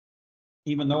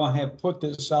 even though I have put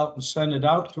this out and sent it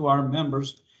out to our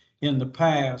members in the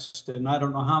past, and I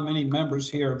don't know how many members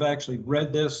here have actually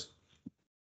read this,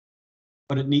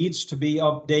 but it needs to be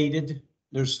updated.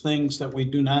 There's things that we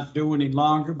do not do any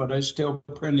longer, but I still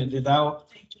printed it out.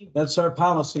 That's our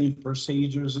policy and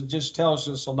procedures. It just tells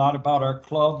us a lot about our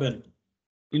club and,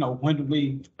 you know, when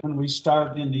we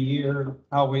start in the year,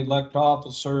 how we elect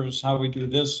officers, how we do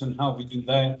this and how we do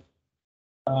that.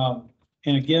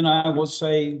 And again, I will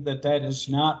say that that is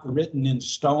not written in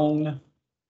stone.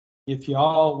 If you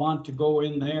all want to go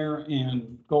in there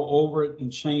and go over it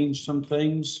and change some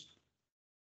things,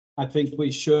 I think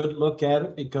we should look at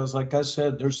it because like I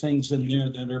said, there's things in there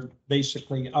that are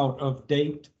basically out of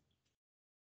date.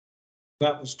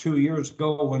 That was 2 years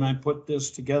ago when I put this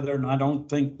together, and I don't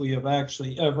think we have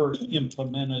actually ever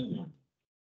implemented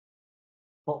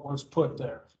what was put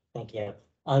there. Thank you.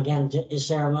 Again, is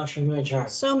there a motion to adjourn?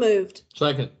 So moved.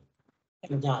 Second,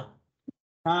 We're done.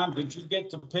 Tom, did you get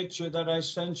the picture that I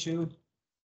sent you?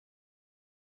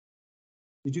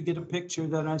 Did you get a picture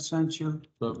that I sent you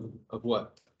of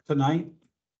what? tonight?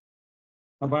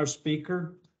 Of our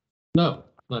speaker? No,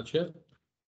 not yet.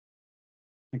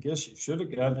 I guess you should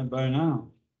have gotten it by now.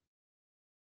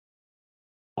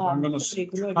 I'm gonna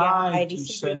Gloria, try I to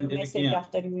received send a it message again.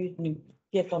 after you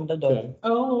get on the door. Okay.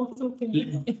 Oh, okay.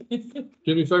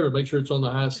 Do me a favor, make sure it's on the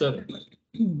high setting.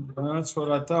 Well, that's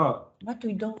what I thought. But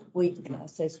we don't wait,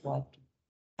 says what?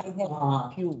 I have Uh,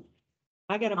 a few.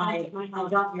 I got a bunch at my I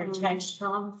house. got your text,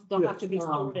 Tom. They'll have to be Um,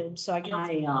 sorted, so I I, guess,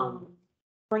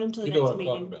 bring them to the You know next what I'm talking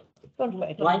meeting. about. Don't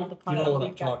wait. What? You know what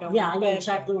I'm talking about. Yeah, I know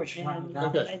exactly what you're talking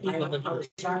about. Okay. I was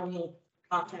trying to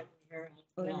contact her.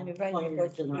 Well, and you're right, point her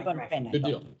to the you're right gonna direction. pen Good it.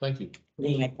 deal. Thank you.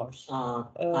 My The, purse.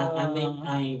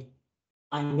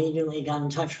 I immediately got in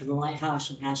touch with the lighthouse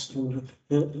and asked them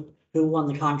who won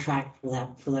the contract for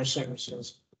that, for their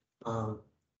services. For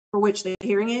which, the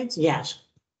hearing aids? Yes,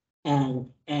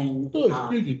 and Oh,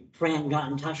 excuse me. Fran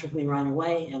got in touch with me right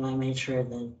away, and I made sure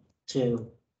that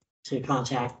to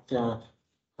contact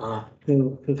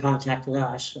who contacted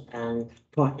us and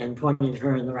pointed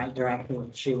her in the right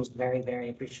direction. She was very, very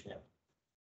appreciative.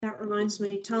 That reminds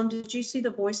me, Tom, did you see the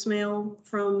voicemail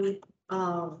from,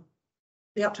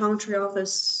 the optometry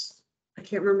office? I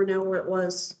can't remember now where it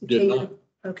was. Did not.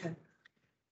 Okay.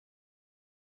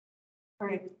 All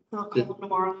right, I'll call them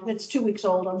tomorrow. It's 2 weeks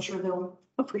old. I'm sure they'll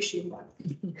appreciate that.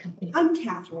 I'm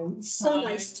Catherine. So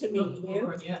nice to meet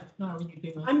you. Yeah. No,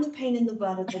 you do. I'm the pain in the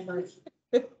butt of the group.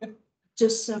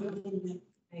 Just so you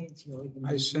know.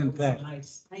 I sent that.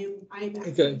 Nice. I am.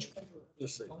 Okay.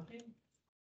 Let's see.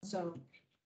 So.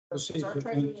 Let's see if it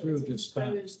went through this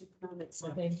time.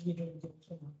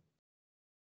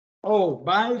 Oh,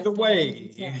 by the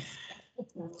way,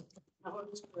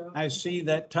 I see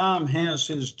that Tom has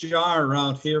his jar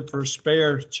out here for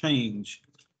spare change.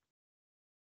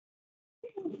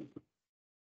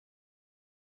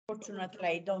 Fortunately,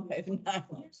 I don't have none.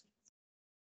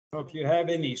 So if you have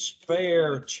any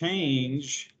spare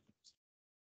change,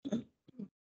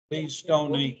 please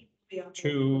donate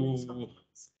to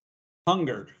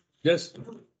Hunger. Yes,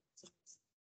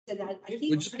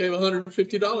 we just gave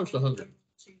 $150 to Hunger.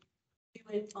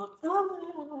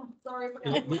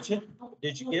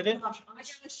 Did you get it? Not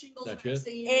yet.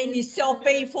 And it's so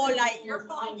painful, like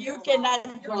you cannot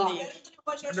believe.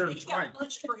 Right,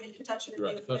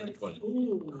 120.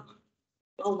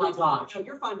 Oh, my gosh.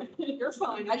 You're fine. You're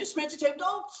fine. I just meant to take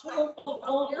notes. You're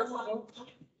fine.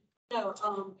 No,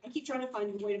 I keep trying to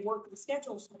find a way to work the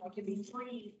schedule so I can be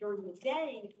free during the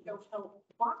day to go help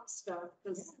box stuff,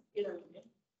 because,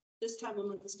 this time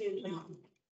I'm at the standing out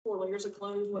 4 layers of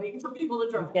clothes waiting for people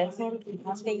to drop. Therefore,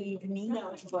 Monday evening,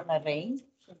 it's gonna rain.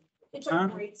 It's Huh?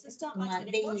 a great system. I said, it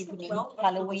Monday works evening, well, but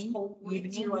Halloween it's cold weeks,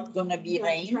 evening, you're like, gonna be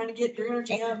rain. Trying to get your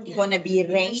energy up. Gonna be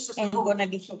rain and gonna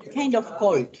be kind of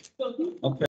cold. Okay.